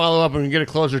like follow up and get it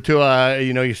closer to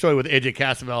your story with AJ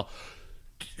Cassavell.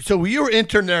 So you were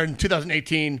intern there in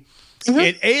 2018, and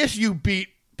ASU beat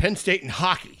Penn State in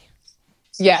hockey.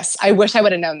 Yes, I wish I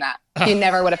would have known that. He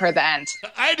never would have heard the end.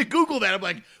 I had to Google that. I'm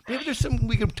like, maybe there's something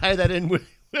we could tie that in with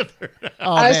her.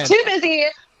 I was too busy.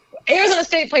 Arizona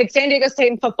State played San Diego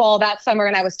State in football that summer,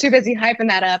 and I was too busy hyping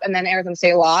that up, and then Arizona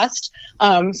State lost.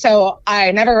 So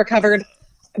I never recovered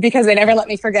because they never let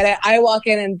me forget it. I walk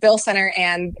in and Bill Center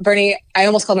and Bernie, I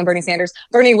almost called him Bernie Sanders,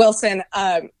 Bernie Wilson,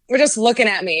 were just looking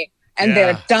at me. And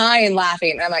they're dying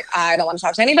laughing. And I'm like, I don't want to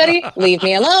talk to anybody. Leave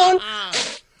me alone.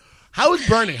 How is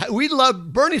Bernie? We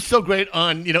love Bernie's so great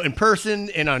on, in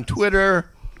person and on Twitter.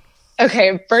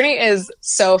 Okay, Bernie is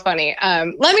so funny.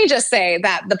 Let me just say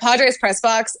that the Padres press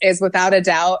box is without a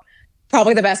doubt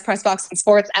probably the best press box in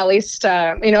sports. At least,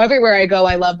 everywhere I go,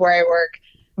 I love where I work.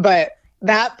 But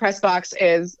that press box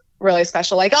is really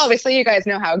special. Like, obviously, you guys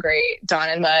know how great Don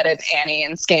and Mud and Annie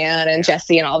and Scan and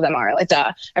Jesse and all of them are. Like,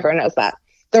 duh, everyone knows that.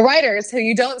 The writers, who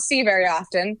you don't see very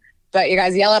often, but you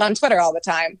guys yell at on Twitter all the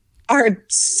time, are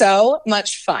so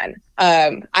much fun.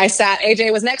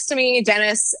 AJ was next to me,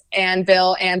 Dennis and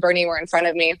Bill and Bernie were in front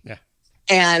of me. Yeah.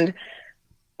 And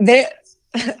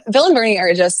Bill and Bernie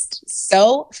are just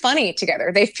so funny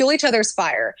together. They fuel each other's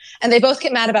fire, and they both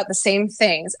get mad about the same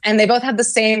things, and they both have the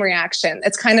same reaction.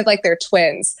 It's kind of like they're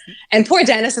twins. And poor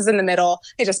Dennis is in the middle.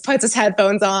 He just puts his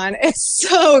headphones on. It's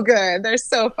so good. They're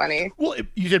so funny. Well,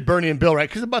 you said Bernie and Bill, right?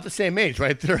 Because they're about the same age,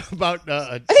 right? They're about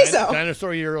I think so.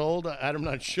 dinosaur year old. I'm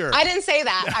not sure. I didn't say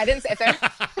that. I didn't say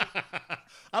that.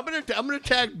 I'm gonna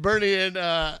tag Bernie and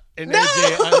no!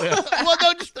 AJ. Well,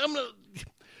 no, I'm gonna.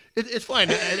 It's fine.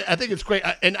 I think it's great,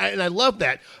 and I love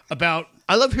that about.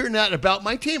 I love hearing that about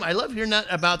my team. I love hearing that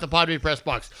about the Padre press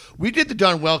box. We did the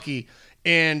Don Welke,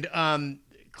 and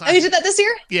you did that this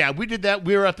year? Yeah, we did that.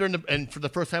 We were up there and for the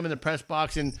first time in the press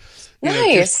box, and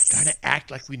nice. Just trying to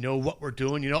act like we know what we're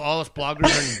doing. All us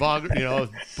bloggers and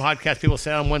podcast people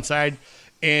sat on one side,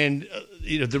 and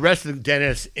the rest of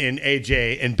Dennis and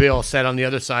AJ and Bill sat on the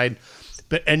other side.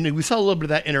 And we saw a little bit of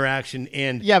that interaction.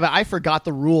 And yeah, but I forgot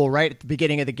the rule right at the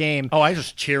beginning of the game. Oh, I was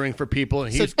just cheering for people.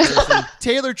 And he's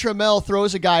Taylor Trammell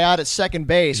throws a guy out at second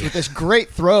base with this great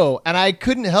throw, and I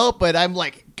couldn't help but I'm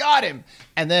like, got him.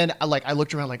 And then I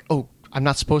looked around like, oh, I'm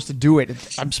not supposed to do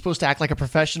it. I'm supposed to act like a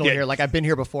professional here, like I've been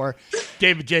here before.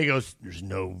 David J goes, there's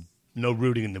no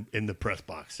rooting in the press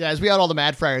box. Yeah, as we had all the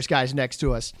Mad Friars guys next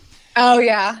to us. Oh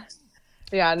yeah.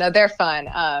 Yeah, no, they're fun.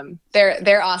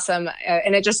 They're awesome.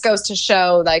 And it just goes to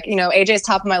show, AJ's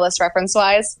top of my list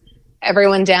reference-wise.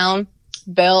 Everyone down,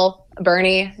 Bill,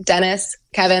 Bernie, Dennis,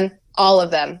 Kevin, all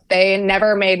of them. They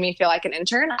never made me feel like an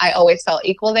intern. I always felt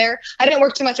equal there. I didn't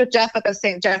work too much with Jeff, but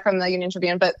Jeff from the Union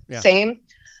Tribune, but same.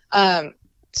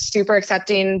 Super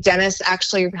accepting. Dennis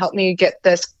actually helped me get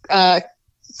this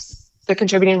the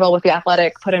contributing role with The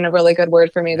Athletic, put in a really good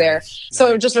word for me there.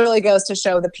 So it just really goes to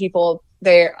show the people.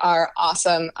 They are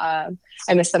awesome. I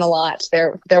miss them a lot.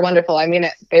 They're wonderful. I mean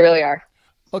it. They really are.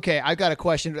 Okay, I've got a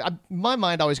question. My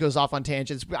mind always goes off on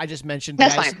tangents. I just mentioned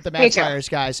That's fine. the Me Mad too. Friars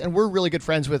guys, and we're really good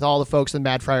friends with all the folks in the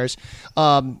Mad Friars.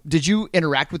 Did you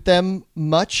interact with them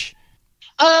much?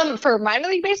 For minor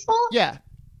league baseball? Yeah.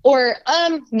 Or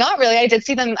not really. I did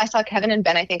see them. I saw Kevin and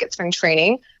Ben, I think, at spring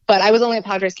training, but I was only at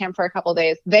Padres camp for a couple of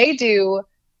days. They do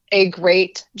a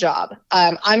great job.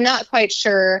 I'm not quite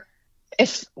sure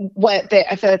if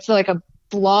it's like a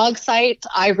blog site.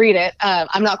 I read it.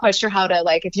 I'm not quite sure how to,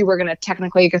 like, if you were going to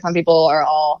technically, because some people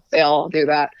they all do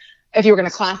that. If you were going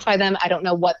to classify them, I don't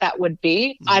know what that would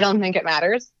be. I don't think it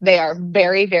matters. They are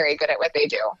very, very good at what they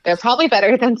do. They're probably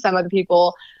better than some of the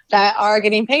people that are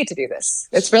getting paid to do this.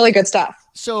 It's really good stuff.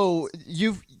 So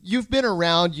you've been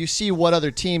around. You see what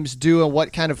other teams do and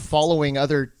what kind of following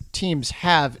other teams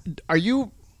have.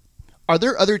 Are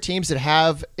there other teams that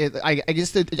have? I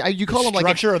guess you call them like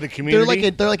structure of the community.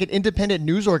 They're like an independent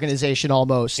news organization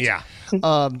almost. Yeah.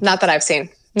 Not that I've seen.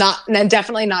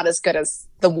 Definitely not as good as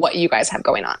what you guys have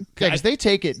going on. Yeah, because they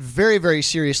take it very, very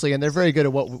seriously, and they're very good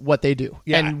at what they do.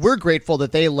 Yeah. And we're grateful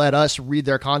that they let us read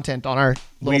their content on our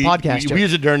little podcast. We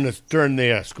use it during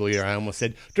the school year. I almost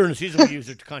said during the season we use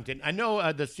it to content. I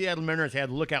know the Seattle Mariners had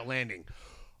Lookout Landing.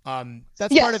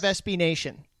 That's Yes. part of SB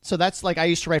Nation. So that's like I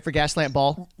used to write for Gaslamp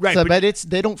Ball. Right, So, but- but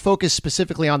they don't focus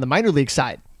specifically on the minor league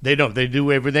side. They don't. They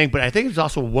do everything, but I think there's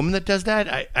also a woman that does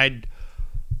that.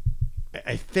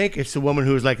 I think it's the woman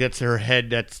who's like that's her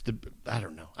head. I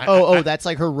don't know. That's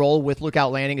like her role with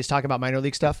Lookout Landing is talking about minor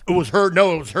league stuff. It was her.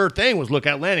 No, it was her thing. Was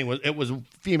Lookout Landing. It was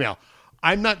female.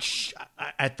 I'm not.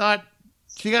 I thought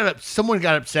someone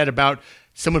got upset about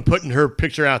someone putting her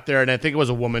picture out there, and I think it was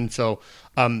a woman. So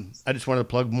I just wanted to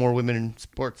plug more women in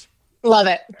sports. Love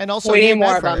it. And also we yay need more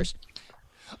Mad of them. Friars.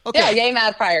 Okay. Yeah, yay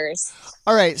Mad Friars.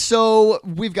 All right. So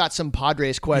we've got some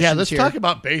Padres questions Yeah, let's here. talk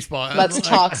about baseball. Let's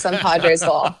talk some Padres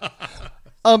ball.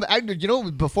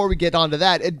 Before we get on to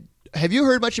that, have you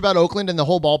heard much about Oakland and the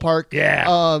whole ballpark?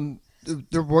 Yeah.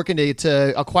 They're working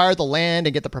to acquire the land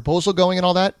and get the proposal going and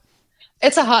all that.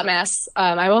 It's a hot mess.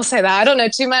 I will say that. I don't know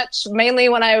too much. Mainly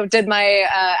when I did my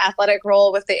athletic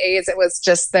role with the A's, it was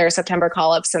just their September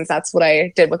call-up, since that's what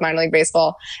I did with minor league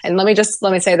baseball. And let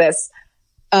me say this.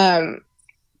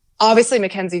 Obviously,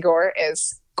 Mackenzie Gore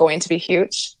is going to be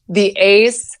huge. The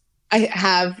A's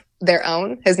have their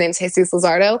own. His name's Jesus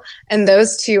Luzardo. And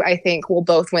those two, I think, will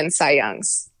both win Cy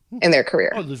Youngs in their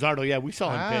career. Oh, Luzardo. Yeah, we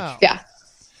saw him pitch. Yeah.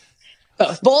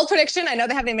 Both. Bold prediction. I know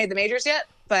they haven't made the majors yet,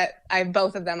 but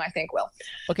both of them I think will.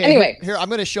 Okay. Anyway. Here I'm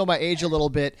going to show my age a little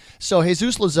bit. So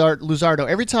Jesus Luzardo,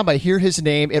 every time I hear his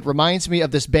name, it reminds me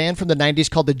of this band from the 90s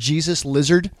called the Jesus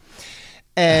Lizard.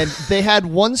 And they had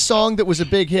one song that was a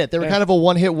big hit. They were kind of a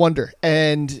one-hit wonder.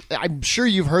 And I'm sure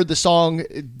you've heard the song.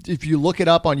 If you look it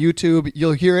up on YouTube,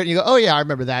 you'll hear it and you go, oh, yeah, I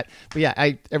remember that. But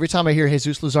yeah, every time I hear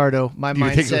Jesus Luzardo, my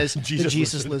mind think says of the Jesus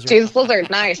Jesus Lizard. Lizard. Jesus Lizard.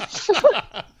 Nice.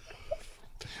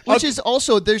 Which is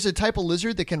also, there's a type of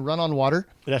lizard that can run on water.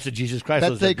 That's a Jesus Christ.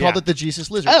 That lizard. they called Yeah. it the Jesus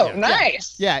Lizard. Oh, Yeah.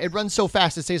 nice. Yeah, it runs so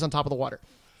fast it stays on top of the water.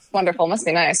 Wonderful. Must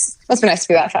be nice. Must be nice to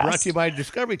be that Brought fast. to you by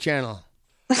Discovery Channel.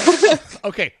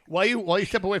 Okay, while you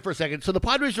step away for a second, so the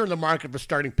Padres are in the market for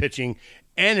starting pitching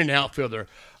and an outfielder.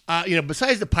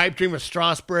 Besides the pipe dream of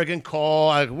Strasburg and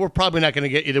Cole, we're probably not going to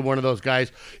get either one of those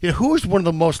guys. Who is one of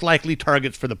the most likely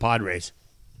targets for the Padres?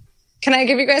 Can I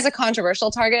give you guys a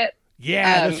controversial target?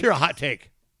 Yeah, let's hear a hot take.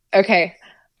 Okay.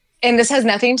 And this has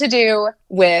nothing to do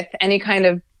with any kind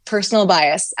of personal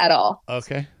bias at all.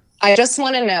 Okay. I just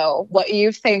want to know what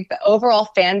you think the overall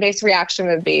fan base reaction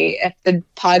would be if the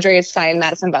Padres signed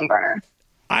Madison Bumgarner.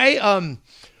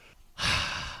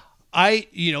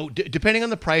 Depending on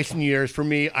the price and years, for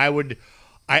me, I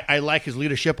like his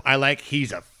leadership. I like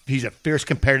he's a fierce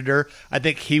competitor. I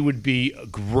think he would be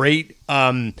great.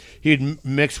 He'd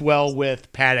mix well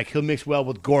with Paddock. He'll mix well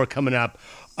with Gore coming up.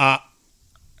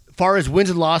 Far as wins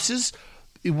and losses,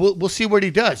 we'll see what he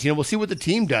does. We'll see what the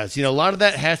team does. A lot of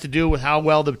that has to do with how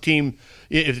well the team,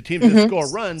 if the team's going to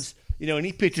score runs, and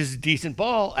he pitches a decent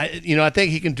ball, I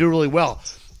think he can do really well.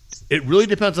 It really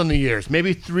depends on the years.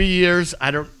 Maybe 3 years. I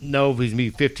don't know if he's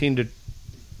going to be 15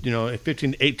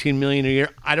 to 18 million a year.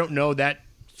 I don't know that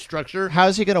structure.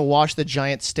 How's he going to wash the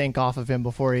giant stink off of him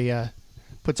before he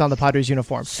puts on the Padres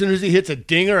uniform? As soon as he hits a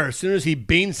dinger, or as soon as he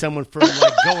beans someone for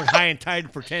going high and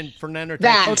tight for Fernando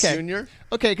Tatis Jr.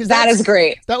 Okay, because That is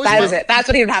great. That is my- it. That's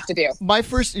what he would have to do. My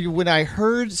first, when I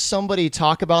heard somebody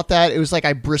talk about that, it was like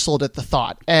I bristled at the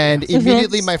thought. And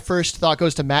immediately my first thought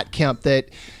goes to Matt Kemp that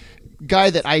guy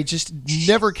that I just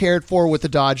never cared for with the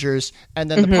Dodgers, and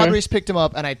then the Padres picked him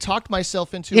up, and I talked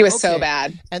myself into He was so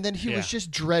bad. And then he was just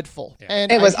dreadful. Yeah.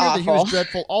 And It was I hear that he was awful.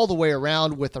 dreadful all the way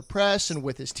around with the press and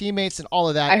with his teammates and all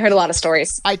of that. I heard a lot of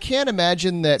stories. I can't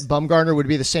imagine that Bumgarner would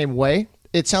be the same way.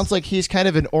 It sounds like he's kind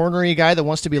of an ornery guy that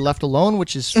wants to be left alone,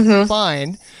 which is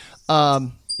fine.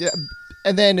 Yeah,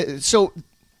 and then, so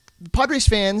Padres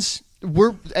fans,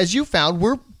 as you found,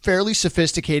 we're fairly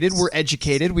sophisticated. We're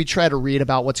educated. We try to read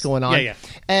about what's going on. Yeah.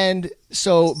 And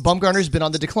so Bumgarner's been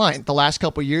on the decline. The last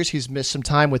couple of years, he's missed some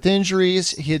time with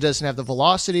injuries. He doesn't have the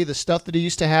velocity, the stuff that he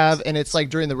used to have. And it's like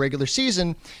during the regular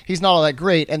season, he's not all that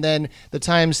great. And then the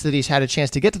times that he's had a chance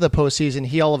to get to the postseason,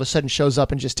 he all of a sudden shows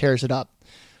up and just tears it up.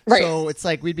 Right. So it's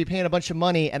like we'd be paying a bunch of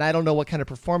money, and I don't know what kind of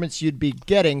performance you'd be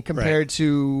getting compared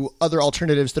to other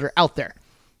alternatives that are out there.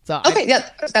 So Okay, yeah,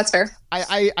 that's fair.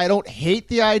 I don't hate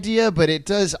the idea, but it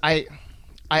does. I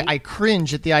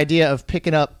cringe at the idea of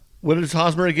picking up. What is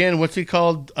Hosmer again? What's he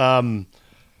called?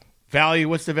 Value.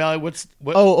 What's the value?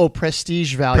 What? Oh,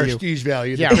 prestige value. Prestige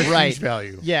value. The Yeah, prestige right.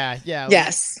 value. Yeah.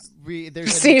 Yes. There's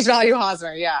Prestige value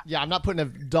Hosmer, yeah. Yeah, I'm not putting a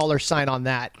dollar sign on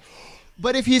that.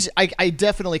 But if he's, I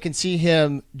definitely can see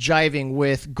him jiving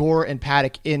with Gore and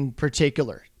Paddock in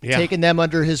particular, taking them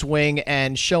under his wing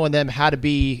and showing them how to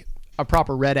be a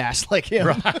proper red ass like him.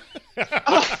 Right.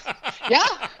 Yeah.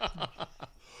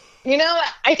 You know,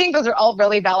 I think those are all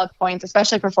really valid points,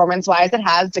 especially performance-wise. It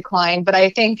has declined, but I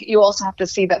think you also have to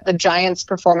see that the Giants'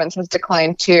 performance has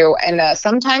declined too. And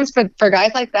sometimes for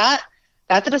guys like that,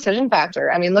 that's a decision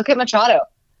factor. I mean, look at Machado,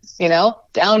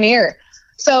 down here.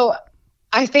 So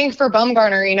I think for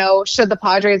Bumgarner, should the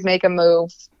Padres make a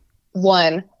move,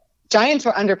 Giants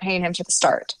were underpaying him to the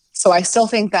start. So I still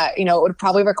think that, it would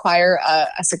probably require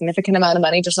a significant amount of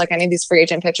money, just like any of these free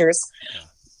agent pitchers.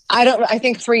 I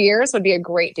think 3 years would be a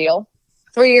great deal.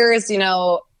 3 years,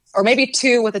 or maybe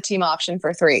 2 with a team option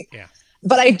for 3. Yeah.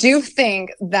 But I do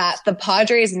think that the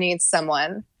Padres need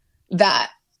someone that,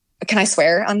 can I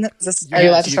swear on this? Are you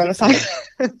allowed to swear on this side?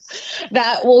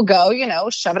 That will go,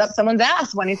 shove it up someone's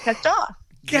ass when he's pissed off.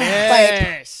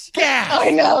 Yes.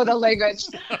 I know the language.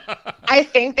 I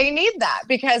think they need that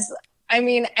because,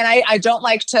 and I don't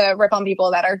like to rip on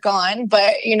people that are gone,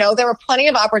 but, there were plenty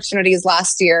of opportunities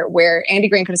last year where Andy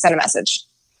Green could have sent a message.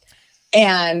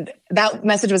 And that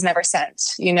message was never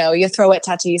sent. You throw it,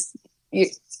 Tatis,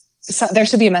 there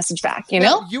should be a message back,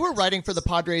 Now, you were writing for the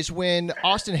Padres when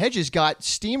Austin Hedges got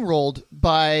steamrolled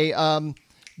by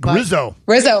Rizzo.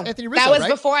 Anthony Rizzo, that was right?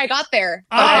 before I got there.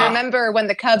 But I remember when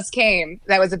the Cubs came,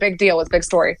 that was a big deal. It was a big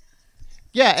story.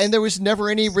 Yeah, and there was never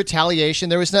any retaliation.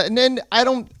 There was not, and then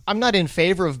I'm not in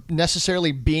favor of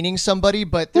necessarily beaning somebody,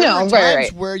 but there are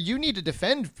times where you need to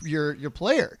defend your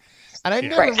player. And I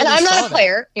never really and I'm not saw a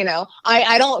player,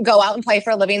 I don't go out and play for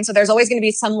a living. So there's always going to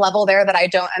be some level there that I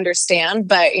don't understand.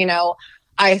 But,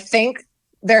 I think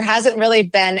there hasn't really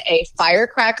been a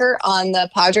firecracker on the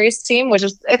Padres team,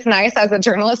 it's nice as a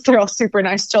journalist. They're all super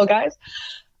nice, chill guys.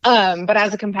 But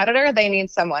as a competitor, they need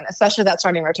someone, especially that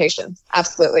starting rotation.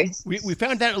 Absolutely. We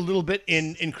found that a little bit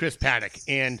in Chris Paddock,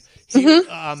 and he,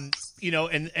 and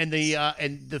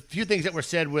the few things that were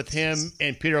said with him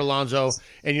and Peter Alonso,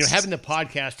 and having the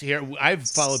podcast here. I've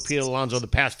followed Peter Alonso the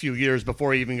past few years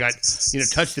before he even got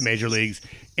touched the major leagues,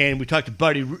 and we talked to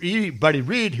Buddy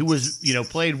Reed, who was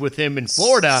played with him in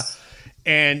Florida,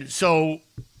 and so.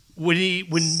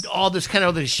 When all this kind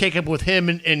of shakeup with him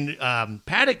and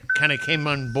Paddock kind of came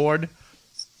on board,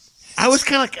 I was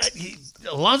kind of like,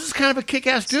 Alonso's kind of a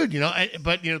kick-ass dude,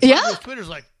 But Twitter's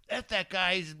like, F that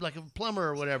guy, he's like a plumber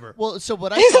or whatever. Well, so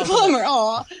what He's a plumber.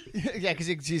 Oh, yeah, because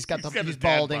he's the balding dad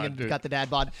bod, and dude. got the dad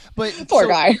bod. But Poor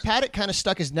guy. Paddock kind of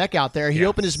stuck his neck out there. He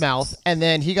opened his mouth, and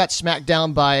then he got smacked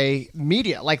down by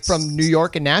media, like from New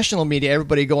York and national media.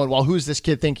 Everybody going, "Well, who's this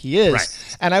kid think he is?"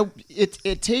 Right. And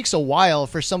it takes a while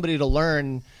for somebody to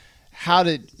learn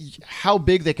how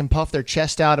big they can puff their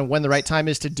chest out and when the right time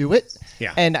is to do it.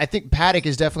 Yeah. And I think Paddock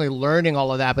is definitely learning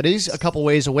all of that, but he's a couple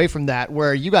ways away from that,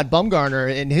 where you got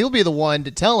Bumgarner and he'll be the one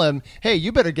to tell him, hey,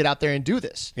 you better get out there and do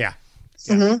this. Yeah.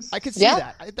 I could see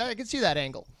that. I could see that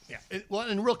angle. Yeah.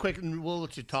 And real quick, and we'll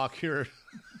let you talk here.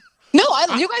 No,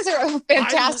 you guys are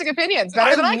fantastic opinions.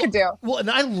 Better than I could do. Well,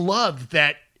 and I loved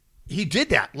that he did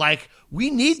that. Like, we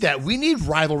need that. We need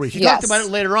rivalries. He Yes. talked about it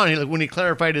later on. When he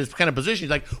clarified his kind of position, he's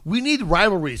like, we need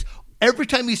rivalries. Every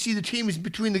time you see the team is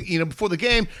between the, before the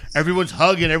game, everyone's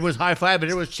hugging, everyone's high-fiving,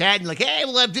 everyone's chatting, like, hey,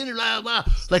 we'll have dinner, blah, blah.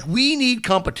 Like, we need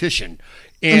competition.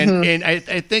 And I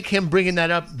think him bringing that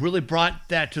up really brought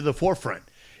that to the forefront.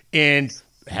 And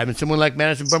having someone like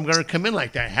Madison Bumgarner come in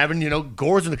like that, having,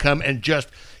 Gore's going to come and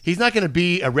he's not going to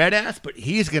be a red ass, but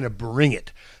he's going to bring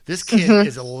it. This kid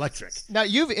is electric. Now,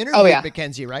 you've interviewed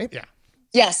Mackenzie, right? Yeah.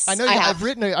 Yes, I know. I've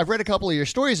read a couple of your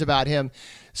stories about him.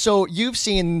 So you've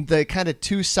seen the kind of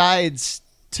two sides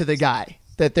to the guy.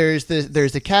 That there's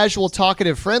the casual,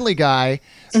 talkative, friendly guy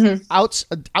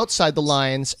outside the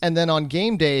lines, and then on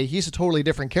game day, he's a totally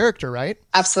different character, right?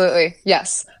 Absolutely,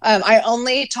 yes. I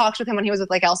only talked with him when he was with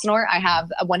Lake Elsinore. I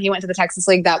have when he went to the Texas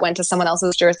League, that went to someone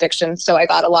else's jurisdiction, so I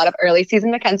got a lot of early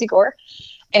season Mackenzie Gore.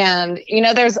 And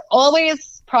there's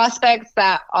always prospects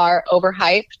that are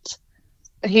overhyped.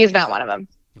 He's not one of them.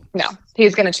 No,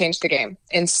 he's going to change the game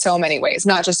in so many ways,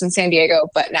 not just in San Diego,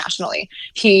 but nationally.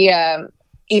 He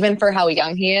even for how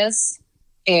young he is,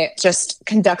 it just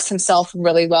conducts himself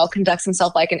really well, conducts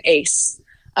himself like an ace.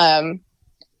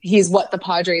 He's what the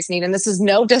Padres need. And this is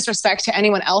no disrespect to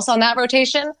anyone else on that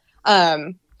rotation,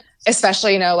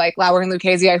 especially, like Lauer and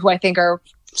Lucchesi, who I think are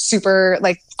super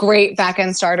great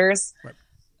back-end starters. Right.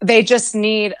 They just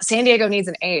San Diego needs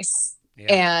an ace. Yeah.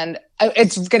 And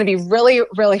it's going to be really,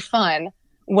 really fun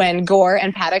when Gore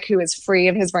and Paddock, who is free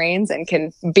of his reins and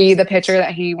can be the pitcher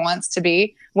that he wants to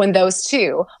be, when those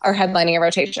two are headlining a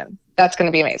rotation. That's going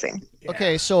to be amazing. Yeah.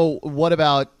 Okay, so what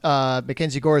about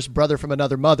Mackenzie Gore's brother from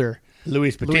another mother,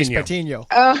 Luis Patino?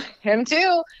 Oh, him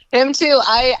too.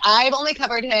 I've only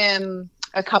covered him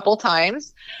a couple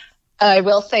times. I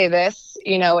will say this,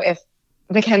 if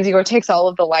Mackenzie Gore takes all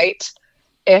of the light,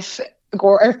 if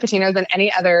Patino's in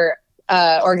any other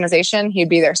organization, he'd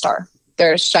be their star.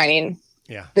 Their shining.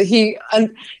 Yeah.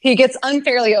 He gets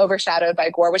unfairly overshadowed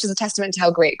by Gore, which is a testament to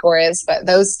how great Gore is. But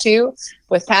those two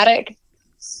with Paddock,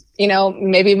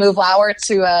 maybe move Lauer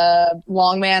to a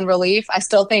long man relief. I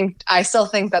still think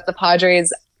that the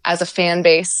Padres as a fan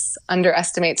base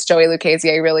underestimates Joey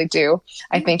Lucchesi. I really do.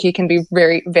 I think he can be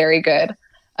very, very good.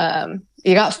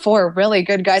 You got four really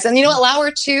good guys. And you know what,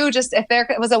 Lauer too, just if there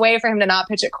was a way for him to not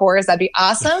pitch at Coors, that'd be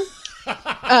awesome.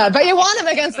 But you want him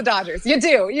against the Dodgers. You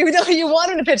do. You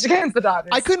want him to pitch against the Dodgers.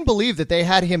 I couldn't believe that they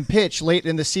had him pitch late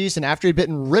in the season after he'd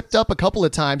been ripped up a couple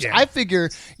of times. Yeah. I figure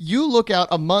you look out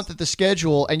a month at the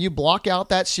schedule and you block out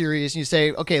that series and you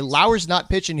say, okay, Lauer's not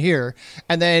pitching here.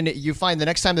 And then you find the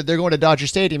next time that they're going to Dodger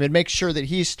Stadium and make sure that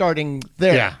he's starting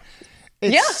there. Yeah.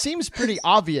 It seems pretty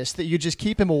obvious that you just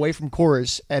keep him away from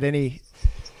Coors at any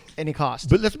cost.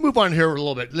 But let's move on here a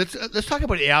little bit. Let's talk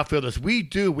about the outfielders. We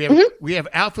have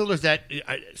outfielders that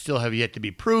still have yet to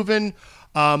be proven.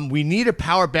 We need a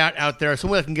power bat out there,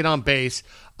 someone that can get on base.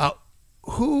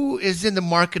 Who is in the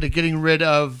market of getting rid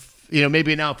of,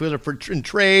 maybe an outfielder in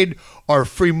trade or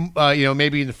free,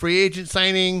 maybe in the free agent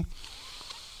signing?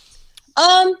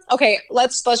 Okay,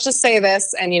 let's just say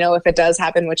this, and if it does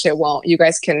happen, which it won't, you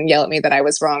guys can yell at me that I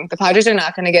was wrong. The Padres are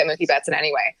not going to get Mookie Betts in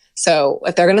any way. So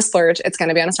if they're going to splurge, it's going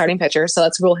to be on a starting pitcher. So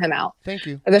let's rule him out. Thank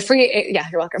you. Yeah,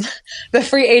 you're welcome. The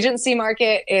free agency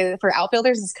market for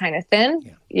outfielders is kind of thin.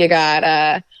 Yeah. You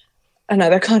got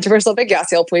another controversial pick.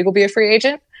 Yasiel Puig will be a free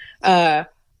agent, and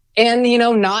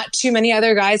not too many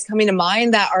other guys coming to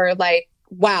mind that are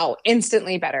wow,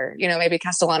 instantly better. Maybe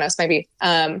Castellanos, maybe.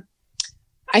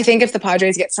 I think if the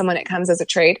Padres get someone, it comes as a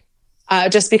trade,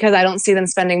 just because I don't see them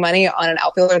spending money on an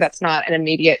outfielder that's not an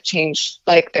immediate change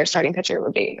like their starting pitcher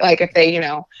would be. Like if they,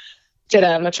 did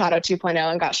a Machado 2.0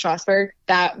 and got Strasburg,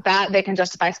 that they can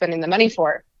justify spending the money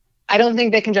for. I don't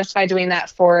think they can justify doing that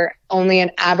for only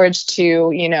an average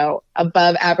to,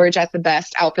 above average at the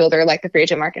best outfielder like the free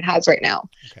agent market has right now.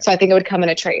 Okay. So I think it would come in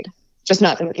a trade, just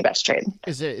not the Mookie Betts trade.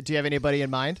 Do you have anybody in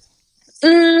mind?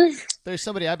 There's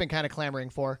somebody I've been kind of clamoring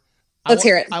for. Let's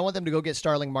hear it. I want them to go get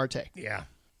Starling Marte. Yeah.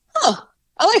 Oh,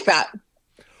 I like that.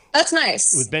 That's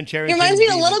nice. With Ben Cherington. He reminds me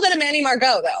a little bit of Manny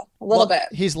Margot, though. A little bit.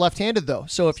 He's left-handed, though.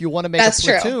 So if you want to make a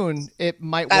platoon, it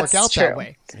might work out that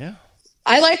way. Yeah.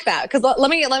 I like that. Because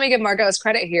let me give Margot's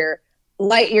credit here.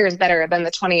 Light years better than the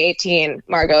 2018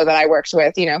 Margot that I worked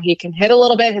with. He can hit a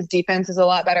little bit. His defense is a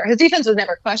lot better. His defense was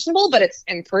never questionable, but it's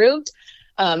improved.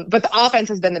 But the offense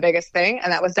has been the biggest thing,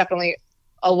 and that was definitely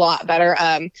a lot better.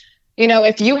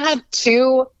 If you have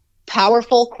two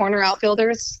powerful corner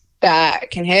outfielders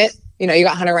that can hit, you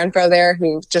got Hunter Renfroe there,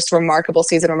 who just remarkable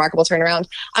season, remarkable turnaround.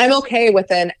 I'm okay with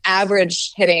an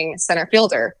average hitting center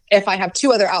fielder if I have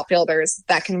two other outfielders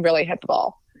that can really hit the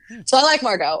ball. So I like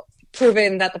Margot,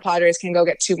 proving that the Padres can go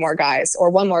get two more guys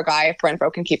or one more guy if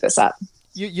Renfroe can keep this up.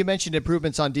 You mentioned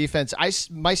improvements on defense.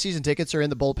 My season tickets are in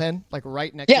the bullpen,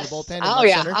 right next to the bullpen. Oh,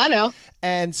 yeah, center. I know.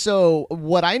 And so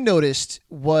what I noticed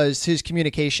was his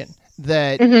communication.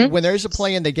 that when there's a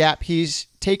play in the gap, he's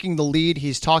taking the lead.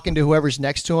 He's talking to whoever's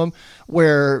next to him,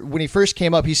 where when he first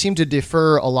came up, he seemed to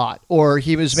defer a lot, or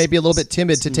he was maybe a little bit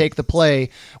timid to take the play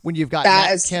when you've got That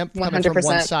Matt is Kemp coming 100%. from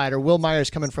one side or Will Myers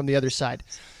coming from the other side.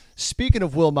 Speaking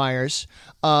of Will Myers,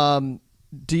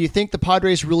 do you think the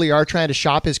Padres really are trying to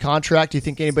shop his contract? Do you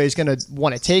think anybody's going to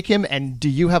want to take him? And do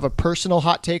you have a personal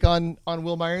hot take on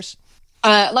Will Myers?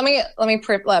 Let me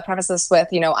preface this with,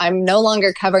 I'm no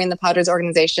longer covering the Padres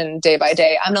organization day by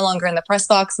day. I'm no longer in the press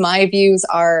box. My views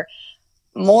are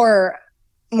more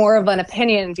of an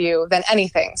opinion view than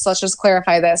anything. So let's just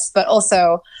clarify this. But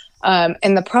also,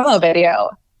 in the promo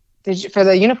video, for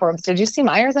the uniforms, did you see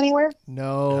Myers anywhere?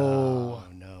 No.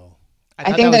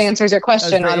 I think that answers your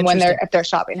question on if they're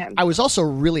shopping him. I was also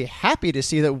really happy to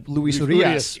see that Luis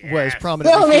Urias was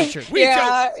prominently featured.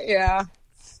 Yeah.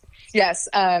 Yes,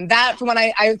 that's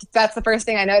the first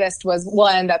thing I noticed was,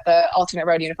 one, that the alternate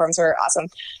road uniforms were awesome,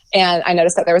 and I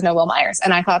noticed that there was no Will Myers,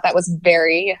 and I thought that was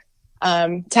very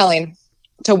telling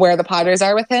to where the Padres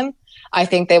are with him. I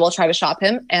think they will try to shop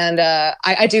him, and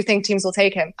I do think teams will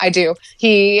take him. I do.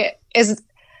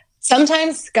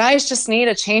 Sometimes guys just need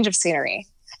a change of scenery,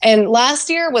 and last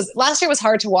year was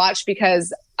hard to watch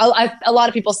because a lot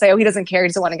of people say, oh, he doesn't care, he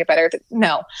doesn't want to get better.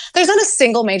 No, there's not a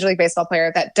single Major League Baseball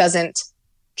player that doesn't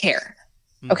care.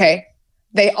 Okay.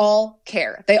 They all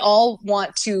care. They all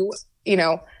want to,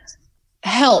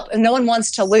 help, and no one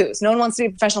wants to lose. No one wants to be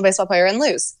a professional baseball player and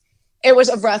lose. It was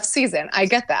a rough season. I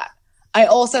get that. I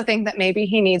also think that maybe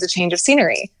he needs a change of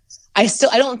scenery. I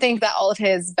don't think that all of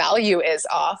his value is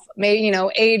off. Maybe,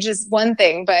 age is one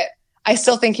thing, but I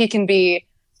still think he can be,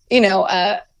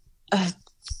 a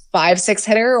 5-6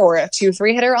 hitter or a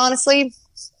 2-3 hitter, honestly.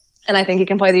 And I think he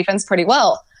can play defense pretty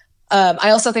well. I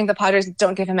also think the Padres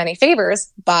don't give him any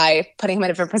favors by putting him in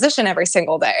a different position every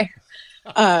single day.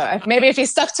 Maybe if he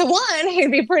stuck to one, he'd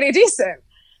be pretty decent.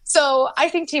 So I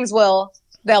think teams they'll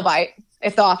bite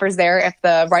if the offer's there, if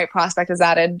the right prospect is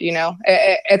added.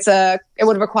 It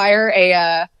would require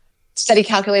a steady,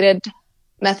 calculated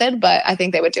method, but I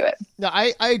think they would do it. No,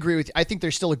 I agree with you. I think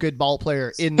there's still a good ball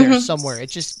player in there somewhere. It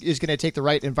just is going to take the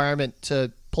right environment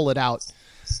to pull it out.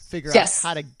 Figure out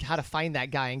how to find that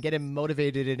guy and get him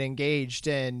motivated and engaged.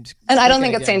 And I don't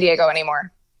think it's San Diego anymore.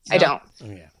 No. I don't. Oh,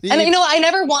 yeah. And I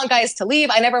never want guys to leave.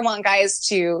 I never want guys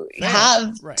to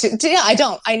I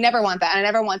don't. I never want that. I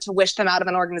never want to wish them out of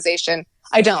an organization.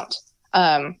 I don't.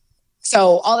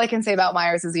 So all I can say about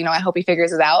Myers is, I hope he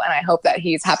figures it out, and I hope that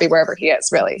he's happy wherever he is,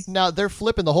 really. Now they're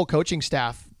flipping the whole coaching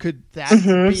staff. Could that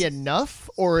be enough,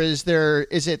 or is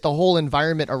it the whole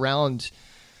environment around?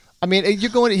 I mean, he's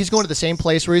going to the same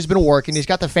place where he's been working. He's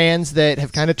got the fans that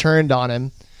have kind of turned on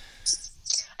him.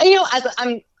 And,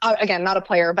 I'm again not a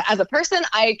player, but as a person,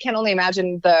 I can only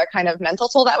imagine the kind of mental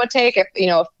toll that would take if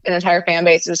an entire fan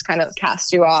base just kind of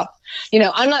cast you off.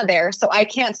 I'm not there, so I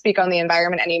can't speak on the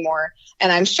environment anymore.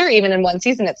 And I'm sure even in one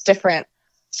season it's different.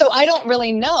 So I don't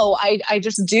really know. I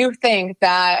just do think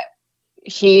that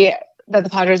the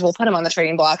Padres will put him on the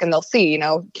trading block, and they'll see,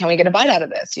 can we get a bite out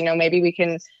of this? Maybe we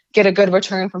can get a good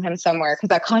return from him somewhere, because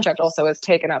that contract also is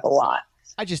taken up a lot.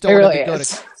 I just don't want him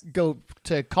to go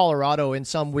to Colorado in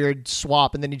some weird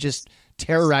swap, and then he just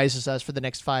terrorizes us for the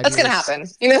next 5 years. That's going to happen.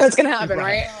 That's going to happen,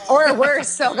 right? Or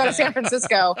worse, he'll go to San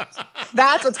Francisco.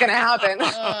 That's what's going to happen.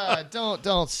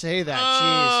 Don't say that.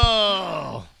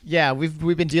 Jeez. Yeah,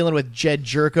 we've been dealing with Jed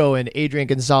Jerko and Adrian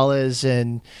Gonzalez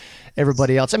and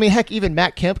everybody else. I mean, heck, even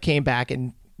Matt Kemp came back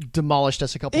and demolished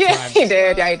us a couple times. He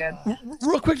did. Yeah, he did.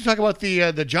 Real quick to talk about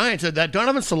the Giants. That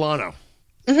Donovan Solano.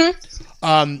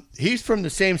 He's from the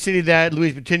same city that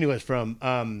Luis Patino is from.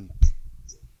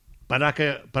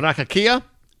 Barranquilla.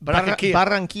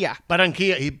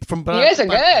 He from you guys are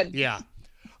good. Yeah,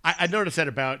 I noticed that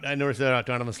about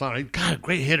Donovan Solano. He's got a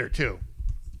great hitter too.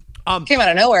 Came out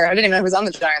of nowhere. I didn't even know he was on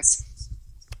the Giants.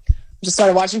 Just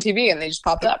started watching TV and they just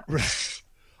popped up.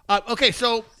 Okay,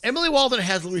 so Emily Walden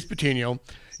has Luis Patino.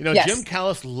 Yes. Jim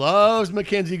Callis loves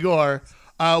Mackenzie Gore.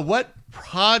 What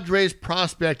Padres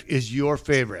prospect is your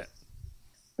favorite?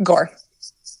 Gore.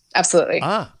 Absolutely.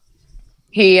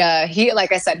 He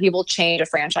like I said, he will change a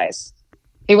franchise.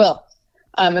 He will.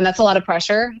 And that's a lot of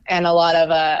pressure and a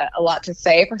lot to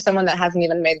say for someone that hasn't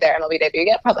even made their MLB debut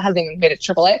yet, probably hasn't even made it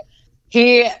AAA.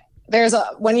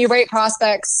 When you rate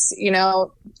prospects,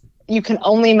 you can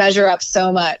only measure up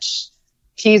so much.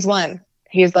 He's one.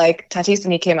 He's like Tatis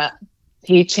when he came up.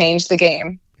 He changed the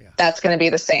game. Yeah. That's going to be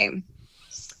the same.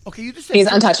 Okay, you just said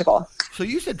he's untouchable. So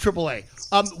you said AAA.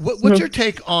 What's your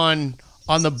take on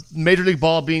the Major League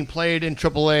ball being played in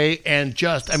AAA and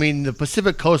the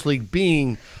Pacific Coast League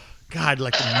being, God,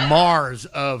 like the Mars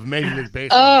of Major League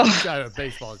Baseball?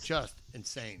 Baseball is just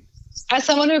insane. As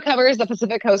someone who covers the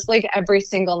Pacific Coast League every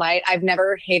single night, I've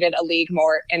never hated a league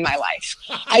more in my life.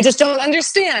 I just don't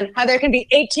understand how there can be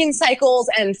 18 cycles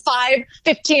and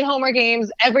 15 homer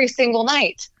games every single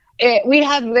night.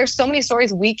 There's so many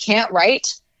stories we can't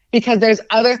write because there's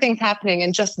other things happening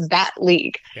in just that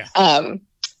league. Yeah.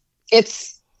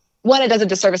 It does a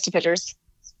disservice to pitchers.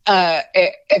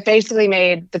 It basically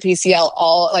made the PCL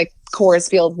all like Coors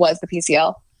Field was the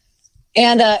PCL.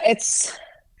 And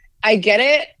I get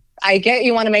it. I get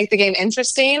you want to make the game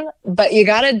interesting, but you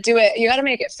got to do it. You got to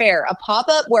make it fair. A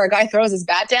pop-up where a guy throws his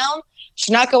bat down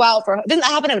should not go out for, didn't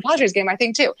that happen in a Padres game, I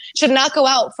think too, should not go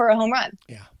out for a home run.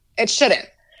 Yeah. It shouldn't.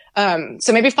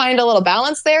 So maybe find a little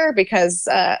balance there because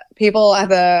people at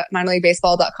the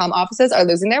minorleaguebaseball.com offices are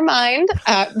losing their mind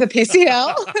at the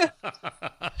PCL.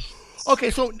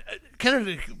 Okay, so kind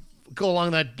of go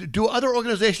along that. Do other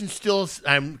organizations still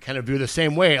kind of view the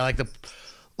same way?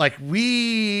 Like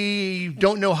we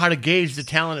don't know how to gauge the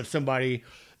talent of somebody,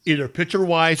 either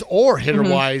pitcher-wise or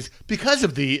hitter-wise, because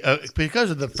of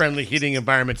the friendly hitting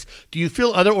environments. Do you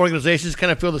feel other organizations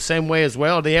kind of feel the same way as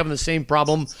well? Are they having the same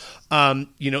problem,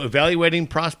 evaluating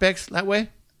prospects that way?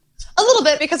 A little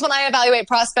bit, because when I evaluate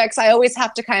prospects, I always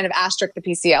have to kind of asterisk the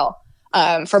PCL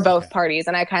for both parties,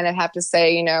 and I kind of have to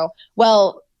say,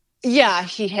 well, yeah,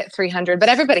 he hit 300, but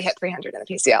everybody hit 300 in the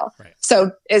PCL. Right.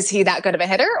 So is he that good of a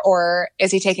hitter, or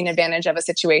is he taking advantage of a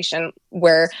situation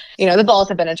where, the balls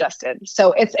have been adjusted?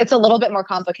 So it's a little bit more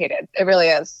complicated. It really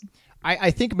is. I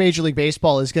think Major League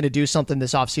Baseball is going to do something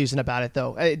this offseason about it,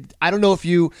 though. I don't know if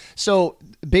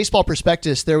Baseball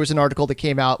Prospectus, there was an article that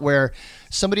came out where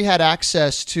somebody had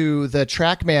access to the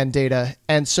TrackMan data,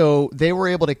 and so they were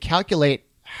able to calculate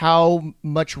how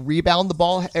much rebound the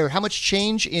ball, or how much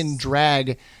change in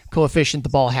drag coefficient the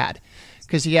ball had.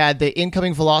 Because he had the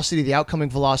incoming velocity, the outcoming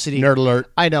velocity. Nerd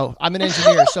alert. I know. I'm an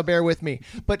engineer, so bear with me.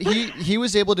 But he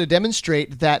was able to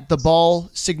demonstrate that the ball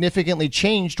significantly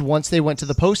changed once they went to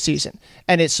the postseason.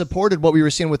 And it supported what we were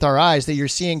seeing with our eyes, that you're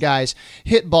seeing guys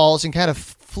hit balls and kind of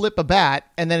flip a bat,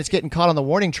 and then it's getting caught on the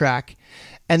warning track.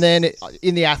 And then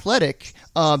in The Athletic,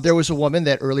 there was a woman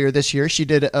that earlier this year, she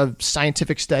did a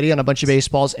scientific study on a bunch of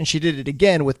baseballs, and she did it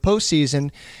again with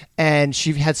postseason, and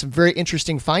she had some very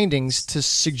interesting findings to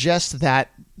suggest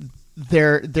that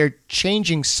they're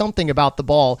changing something about the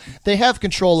ball. They have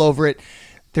control over it.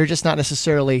 They're just not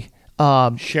necessarily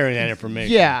sharing that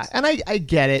information. Yeah, and I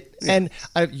get it. Yeah. And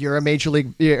you're a Major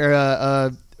League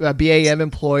a BAM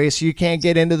employee, so you can't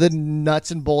get into the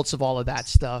nuts and bolts of all of that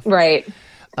stuff. Right.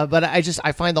 But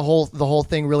I find the whole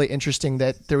thing really interesting,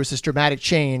 that there was this dramatic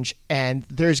change, and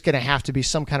there's going to have to be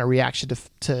some kind of reaction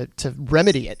to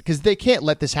remedy it, because they can't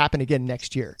let this happen again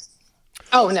next year.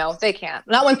 Oh no, they can't.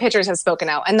 Not when pitchers have spoken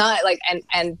out, and not like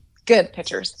and good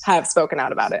pitchers have spoken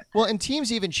out about it. Well, and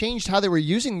teams even changed how they were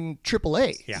using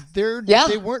AAA. Yeah,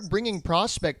 they weren't bringing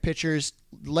prospect pitchers,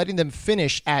 letting them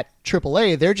finish at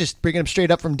AAA. They're just bringing them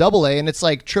straight up from AA, and it's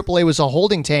like AAA was a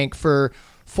holding tank for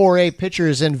 4A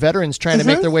pitchers and veterans trying to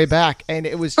make their way back, and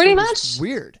it was much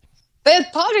weird. The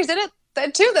Padres did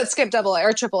it too, that skipped AA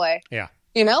or AAA. Yeah,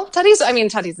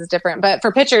 Tatis is different, but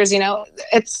for pitchers,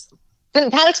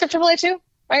 didn't Paddock skip AAA too?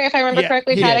 Right, if I remember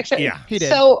correctly, Paddock. Yeah, he did.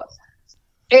 So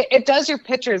it does your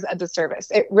pitchers a disservice.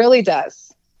 It really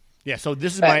does. Yeah, so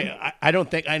this is I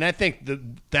don't think, and I think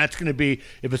that's going to be,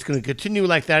 if it's going to continue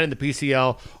like that in the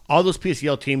PCL, all those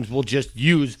PCL teams will just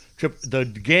use, the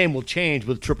game will change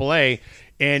with AAA,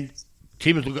 and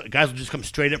guys will just come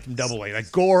straight up from AA.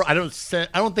 Like Gore, I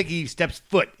don't think he steps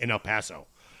foot in El Paso.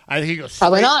 I think he goes straight,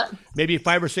 probably not. Maybe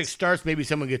 5 or 6 starts, maybe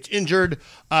someone gets injured.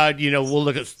 We'll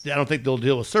look at, I don't think they'll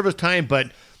deal with service time,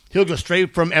 but he'll go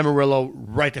straight from Amarillo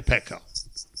right to Petco.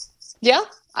 Yeah,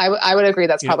 I would agree.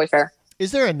 That's probably fair.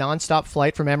 Is there a nonstop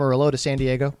flight from Amarillo to San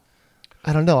Diego?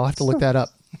 I don't know. I'll have to look that up.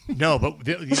 No, but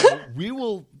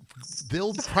they'll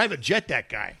private jet that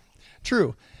guy.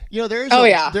 True. There's he'll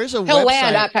website.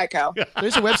 Land at Petco.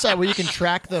 There's a website where you can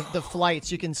track the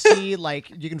flights. You can see,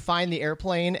 you can find the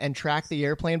airplane and track the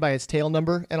airplane by its tail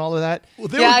number and all of that.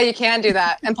 Well, you can do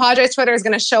that. And Padres Twitter is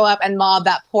going to show up and mob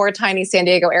that poor tiny San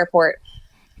Diego airport.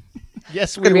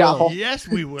 Yes, we will. Be awful. Yes,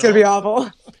 we will. It's going to be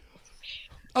awful.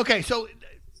 Okay, so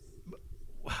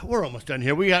we're almost done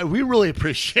here. We really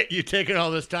appreciate you taking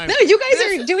all this time. No, you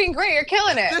guys are doing great. You're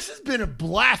killing it. This has been a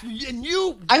blast, and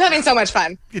I'm having so much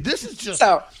fun. This is just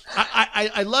so.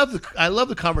 I love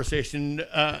the conversation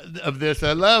of this.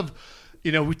 I love,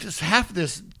 we just half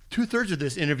this, 2/3 of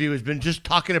this interview has been just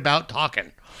talking about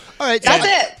talking. All right, that's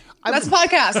it. That's the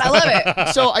podcast. I love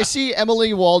it. So I see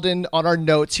Emily Walden on our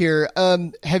notes here.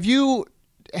 Have you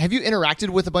have you interacted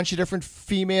with a bunch of different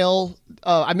female?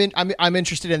 I'm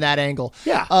interested in that angle.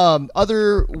 Yeah.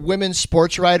 Other women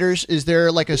sports writers. Is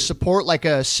there like a support, like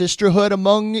a sisterhood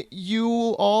among you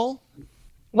all?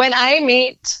 When I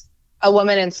meet a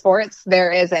woman in sports,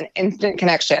 there is an instant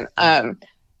connection.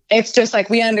 It's just like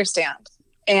we understand.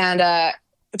 And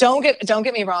don't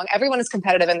get me wrong. Everyone is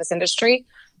competitive in this industry.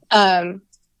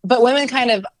 But women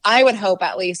kind of, I would hope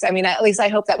at least I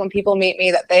hope that when people meet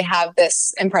me that they have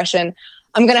this impression,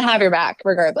 I'm going to have your back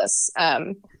regardless.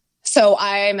 So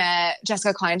I met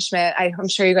Jessica Kleinschmidt. I'm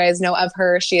sure you guys know of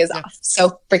her. She is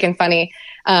so freaking funny.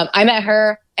 I met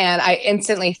her and I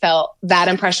instantly felt that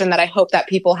impression that I hope that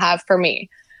people have for me.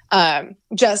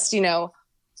 Just,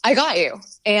 I got you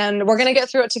and we're going to get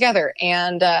through it together.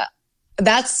 And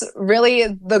that's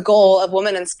really the goal of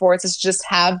women in sports, is just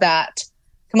have that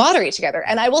camaraderie together.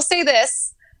 And I will say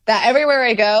this, that everywhere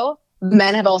I go,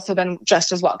 men have also been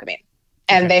just as welcoming.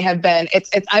 And they have been,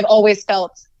 I've always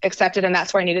felt accepted, and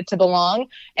that's where I needed to belong.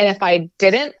 And if I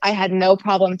didn't, I had no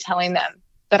problem telling them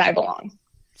that I belong.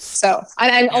 So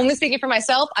I'm only speaking for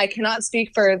myself. I cannot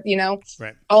speak for,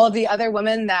 all of the other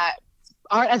women that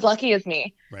aren't as lucky as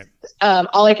me. Right.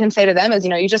 All I can say to them is,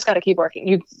 you just got to keep working.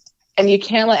 You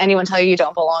can't let anyone tell you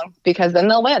don't belong, because then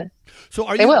they'll win. So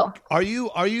they will. Are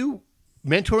you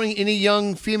mentoring any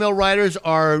young female writers?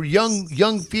 Are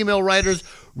young female writers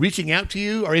reaching out to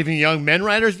you, or even young men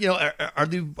writers? Are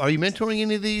you mentoring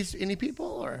any people,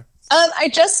 or? I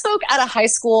just spoke at a high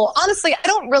school. Honestly, I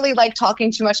don't really like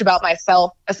talking too much about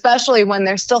myself, especially when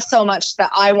there's still so much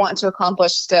that I want to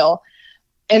accomplish still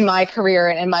in my career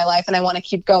and in my life, and I want to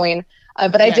keep going.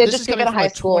 But I did just speak at a high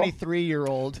school.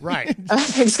 23-year-old, right?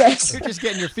 Thanks, guys. You're just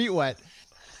getting your feet wet.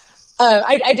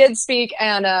 I did speak,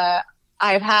 and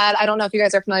I've had, I don't know if you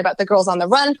guys are familiar about the Girls on the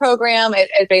Run program.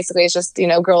 It basically is just,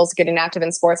 girls getting active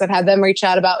in sports. I've had them reach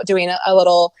out about doing a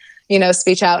little,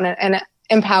 speech out and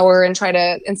empower and try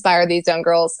to inspire these young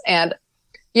girls. And,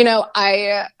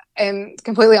 I am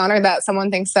completely honored that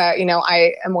someone thinks that,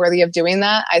 I am worthy of doing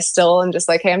that. I still am just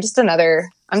like, hey, I'm just another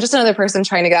person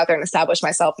trying to get out there and establish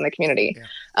myself in the community.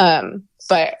 Yeah.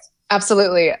 But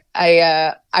absolutely.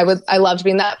 I love to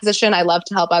be in that position. I love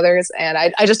to help others. And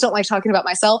I just don't like talking about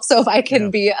myself. So if I can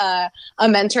be a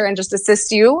mentor and just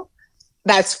assist you,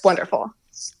 that's wonderful.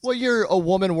 Well, you're a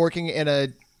woman working in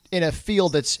a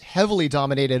field that's heavily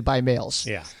dominated by males.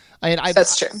 Yeah.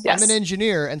 That's true. Yes. I'm an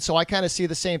engineer, and so I kind of see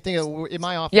the same thing in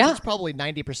my office. It's probably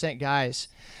 90% guys.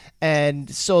 And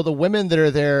so the women that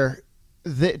are there,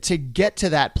 to get to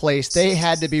that place, they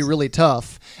had to be really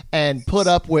tough and put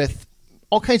up with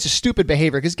all kinds of stupid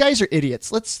behavior, because guys are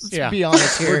idiots. Let's be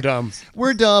honest here.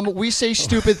 We're dumb. We say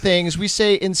stupid things. We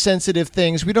say insensitive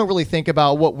things. We don't really think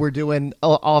about what we're doing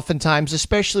oftentimes,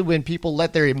 especially when people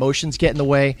let their emotions get in the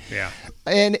way. Yeah.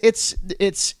 And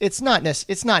it's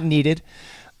not needed.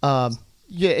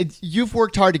 You've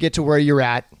worked hard to get to where you're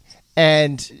at,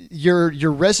 and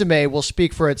your resume will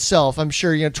speak for itself. I'm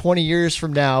sure 20 years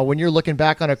from now, when you're looking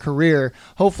back on a career,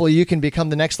 hopefully you can become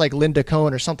the next like Linda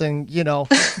Cohn or something.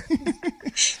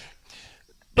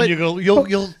 But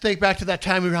you'll think back to that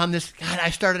time we were on this. God, I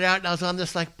started out and I was on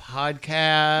this like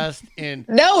podcast. And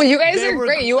no, you guys are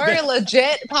great. You are a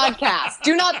legit podcast.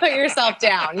 Do not put yourself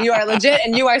down. You are legit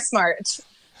and you are smart.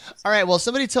 All right. Well,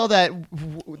 somebody tell that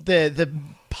the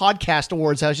podcast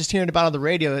awards I was just hearing about on the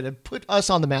radio to put us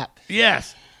on the map.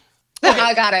 Yes. Okay.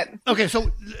 I got it. Okay.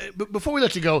 So before we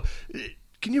let you go,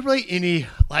 can you relate any,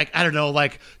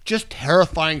 just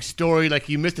terrifying story, like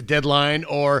you missed a deadline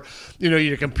or,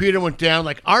 your computer went down?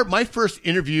 Like my first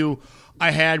interview I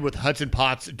had with Hudson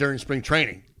Potts during spring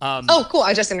training. Oh, cool.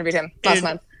 I just interviewed him last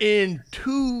month.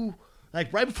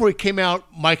 Right before he came out,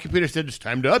 my computer said it's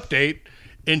time to update.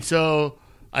 And so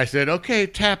I said, okay,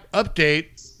 tap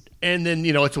update. And then,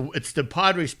 it's the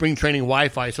Padres spring training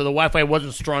Wi-Fi. So the Wi-Fi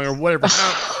wasn't strong or whatever.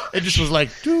 It just was like,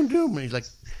 doom, doom. And he's like,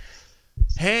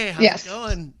 hey, how's it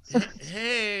going?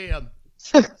 Hey.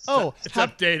 It's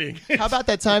updating. How about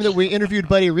that time that we interviewed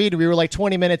Buddy Reed? We were like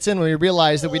 20 minutes in when we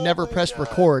realized that we never pressed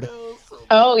record.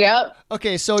 Oh, yeah.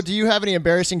 Okay, so do you have any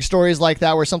embarrassing stories like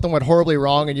that where something went horribly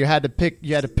wrong and you had to pick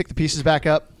the pieces back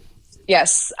up?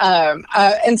 Yes.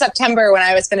 In September, when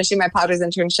I was finishing my Padres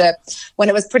internship, when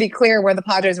it was pretty clear where the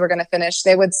Padres were going to finish,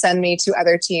 they would send me to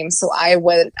other teams. So I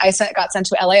got sent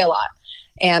to LA a lot,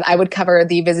 and I would cover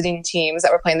the visiting teams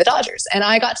that were playing the Dodgers. And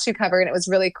I got to cover, and it was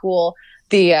really cool,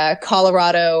 the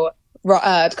Colorado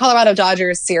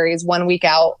Dodgers series 1 week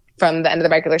out from the end of the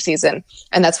regular season.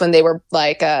 And that's when they were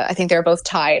I think they were both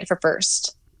tied for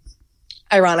first.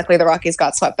 Ironically, the Rockies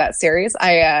got swept that series.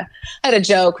 I had a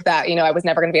joke that, I was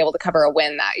never going to be able to cover a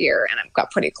win that year, and I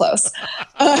got pretty close.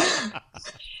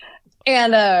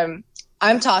 And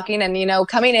I'm talking and,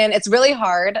 coming in, it's really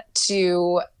hard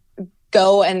to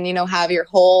go and, have your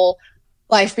whole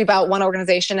life be about one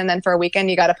organization. And then for a weekend,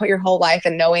 you got to put your whole life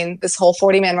in knowing this whole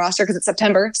 40-man roster because it's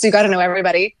September. So you got to know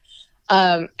everybody.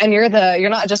 And you're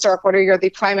not just a reporter, you're the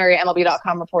primary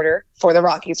MLB.com reporter for the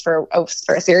Rockies for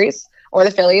a series or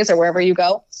the Phillies or wherever you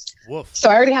go. Woof. So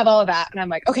I already have all of that. And I'm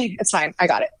like, okay, it's fine. I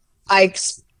got it. I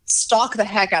stalk the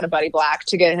heck out of Buddy Black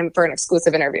to get him for an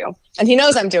exclusive interview. And he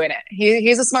knows I'm doing it.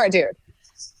 He's a smart dude.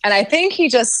 And I think he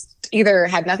just either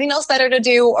had nothing else better to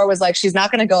do or was like, she's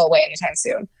not going to go away anytime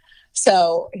soon.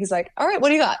 So he's like, all right, what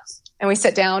do you got? And we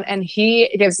sit down and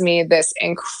he gives me this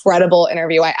incredible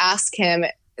interview. I ask him,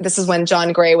 this is when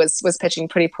John Gray was pitching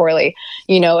pretty poorly,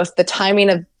 if the timing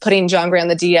of putting John Gray on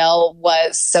the DL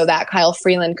was so that Kyle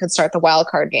Freeland could start the wild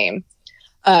card game.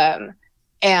 And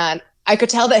I could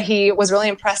tell that he was really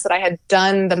impressed that I had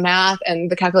done the math and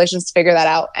the calculations to figure that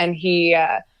out. And he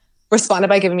responded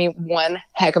by giving me one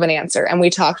heck of an answer. And we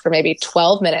talked for maybe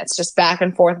 12 minutes, just back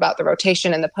and forth about the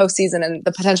rotation and the postseason and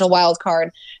the potential wild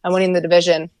card and winning the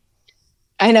division.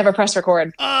 I never pressed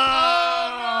record.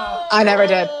 I never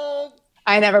did.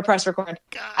 I never press record.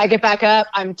 God. I get back up.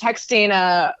 I'm texting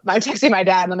my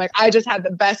dad and I'm like, I just had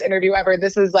the best interview ever.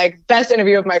 This is like best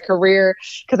interview of my career.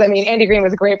 Cause Andy Green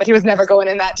was great, but he was never going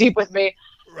in that deep with me.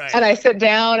 Right. And I sit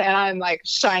down and I'm like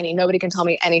shiny. Nobody can tell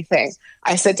me anything.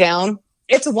 I sit down.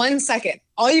 It's 1 second.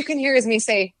 All you can hear is me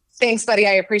say, thanks, buddy.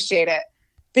 I appreciate it.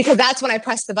 Because that's when I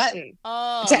pressed the button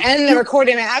to end the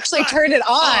recording. I actually turned it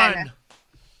on.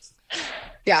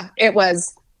 Yeah, it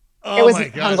was. It was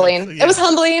humbling. Yeah. It was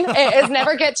humbling. It is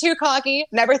never get too cocky.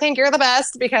 Never think you're the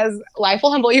best because life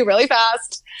will humble you really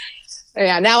fast.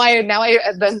 Yeah. Now I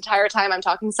the entire time I'm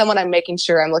talking to someone, I'm making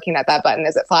sure I'm looking at that button.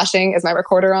 Is it flashing? Is my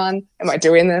recorder on? Am I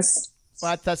doing this?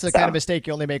 Well, that's the kind of mistake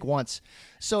you only make once.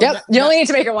 So yep, you only need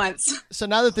to make it once. So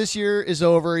now that this year is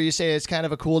over, you say it's kind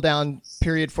of a cool down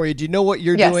period for you. Do you know what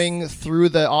you're doing through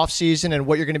the off season and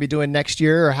what you're going to be doing next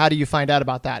year, or how do you find out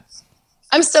about that?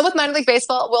 I'm still with minor league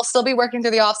baseball. We'll still be working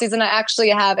through the offseason. I actually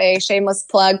have a shameless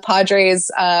plug, Padres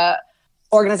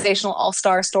organizational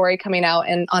all-star story coming out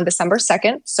on December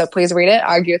 2nd. So please read it.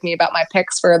 Argue with me about my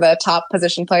picks for the top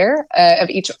position player of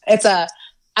each. It's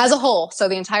as a whole. So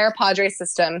the entire Padres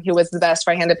system, who was the best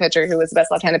right-handed pitcher, who was the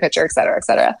best left-handed pitcher, et cetera, et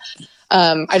cetera.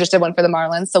 I just did one for the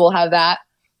Marlins. So we'll have that.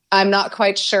 I'm not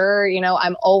quite sure.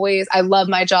 I love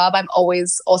my job. I'm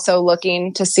always also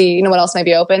looking to see, what else may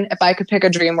be open. If I could pick a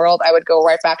dream world, I would go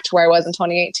right back to where I was in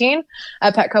 2018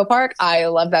 at Petco Park. I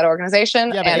love that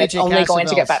organization and it's only going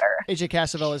to get better. AJ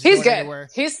Cassavell is He's good. Anywhere.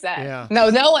 He's set. Yeah.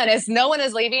 No one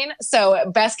is leaving.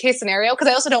 So best case scenario, because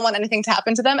I also don't want anything to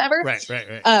happen to them ever. Right.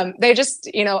 They just,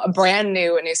 a brand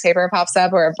new newspaper pops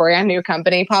up or a brand new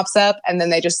company pops up and then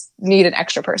they just need an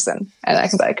extra person. And I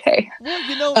can be like, hey.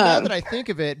 Well, now that I think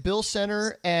of it, Bill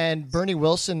Center and Bernie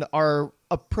Wilson are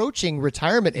approaching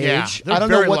retirement age. I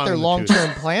don't know what their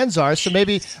long-term plans are. So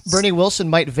maybe Bernie Wilson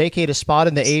might vacate a spot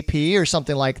in the AP or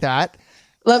something like that.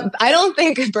 Look, I don't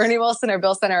think Bernie Wilson or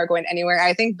Bill Center are going anywhere.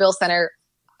 I think Bill Center,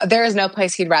 there is no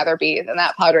place he'd rather be than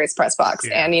that Padres press box.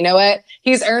 Yeah. And you know what?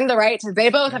 He's earned the right they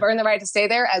both have earned the right to stay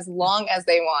there as long as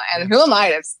they want. And who am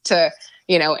I to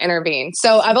intervene?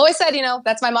 So I've always said,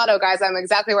 that's my motto, guys. I'm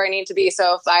exactly where I need to be.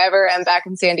 So if I ever am back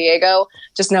in San Diego,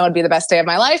 just know it'd be the best day of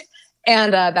my life.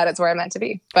 And that is where I'm meant to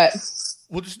be. But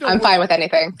I'm fine with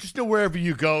anything. Just know wherever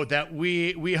you go that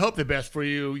we hope the best for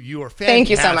you. You are fantastic. Thank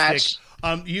you so much.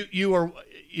 You are,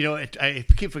 I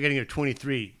keep forgetting you're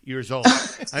 23 years old.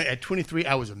 At 23,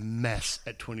 I was a mess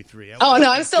at 23.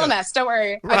 I'm still a mess. Don't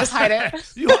worry. Right. I just hide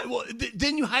it.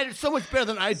 Then you hide it so much better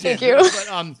than I did. Thank you.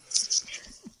 But,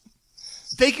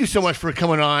 thank you so much for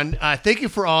coming on. Thank you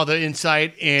for all the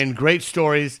insight and great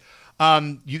stories.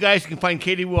 You guys can find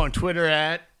Katie Woo on Twitter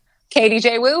at Katie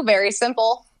J. Woo. Very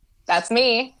simple. That's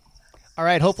me. All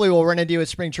right. Hopefully we'll run into you at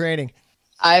spring training.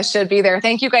 I should be there.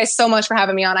 Thank you guys so much for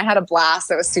having me on. I had a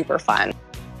blast. It was super fun.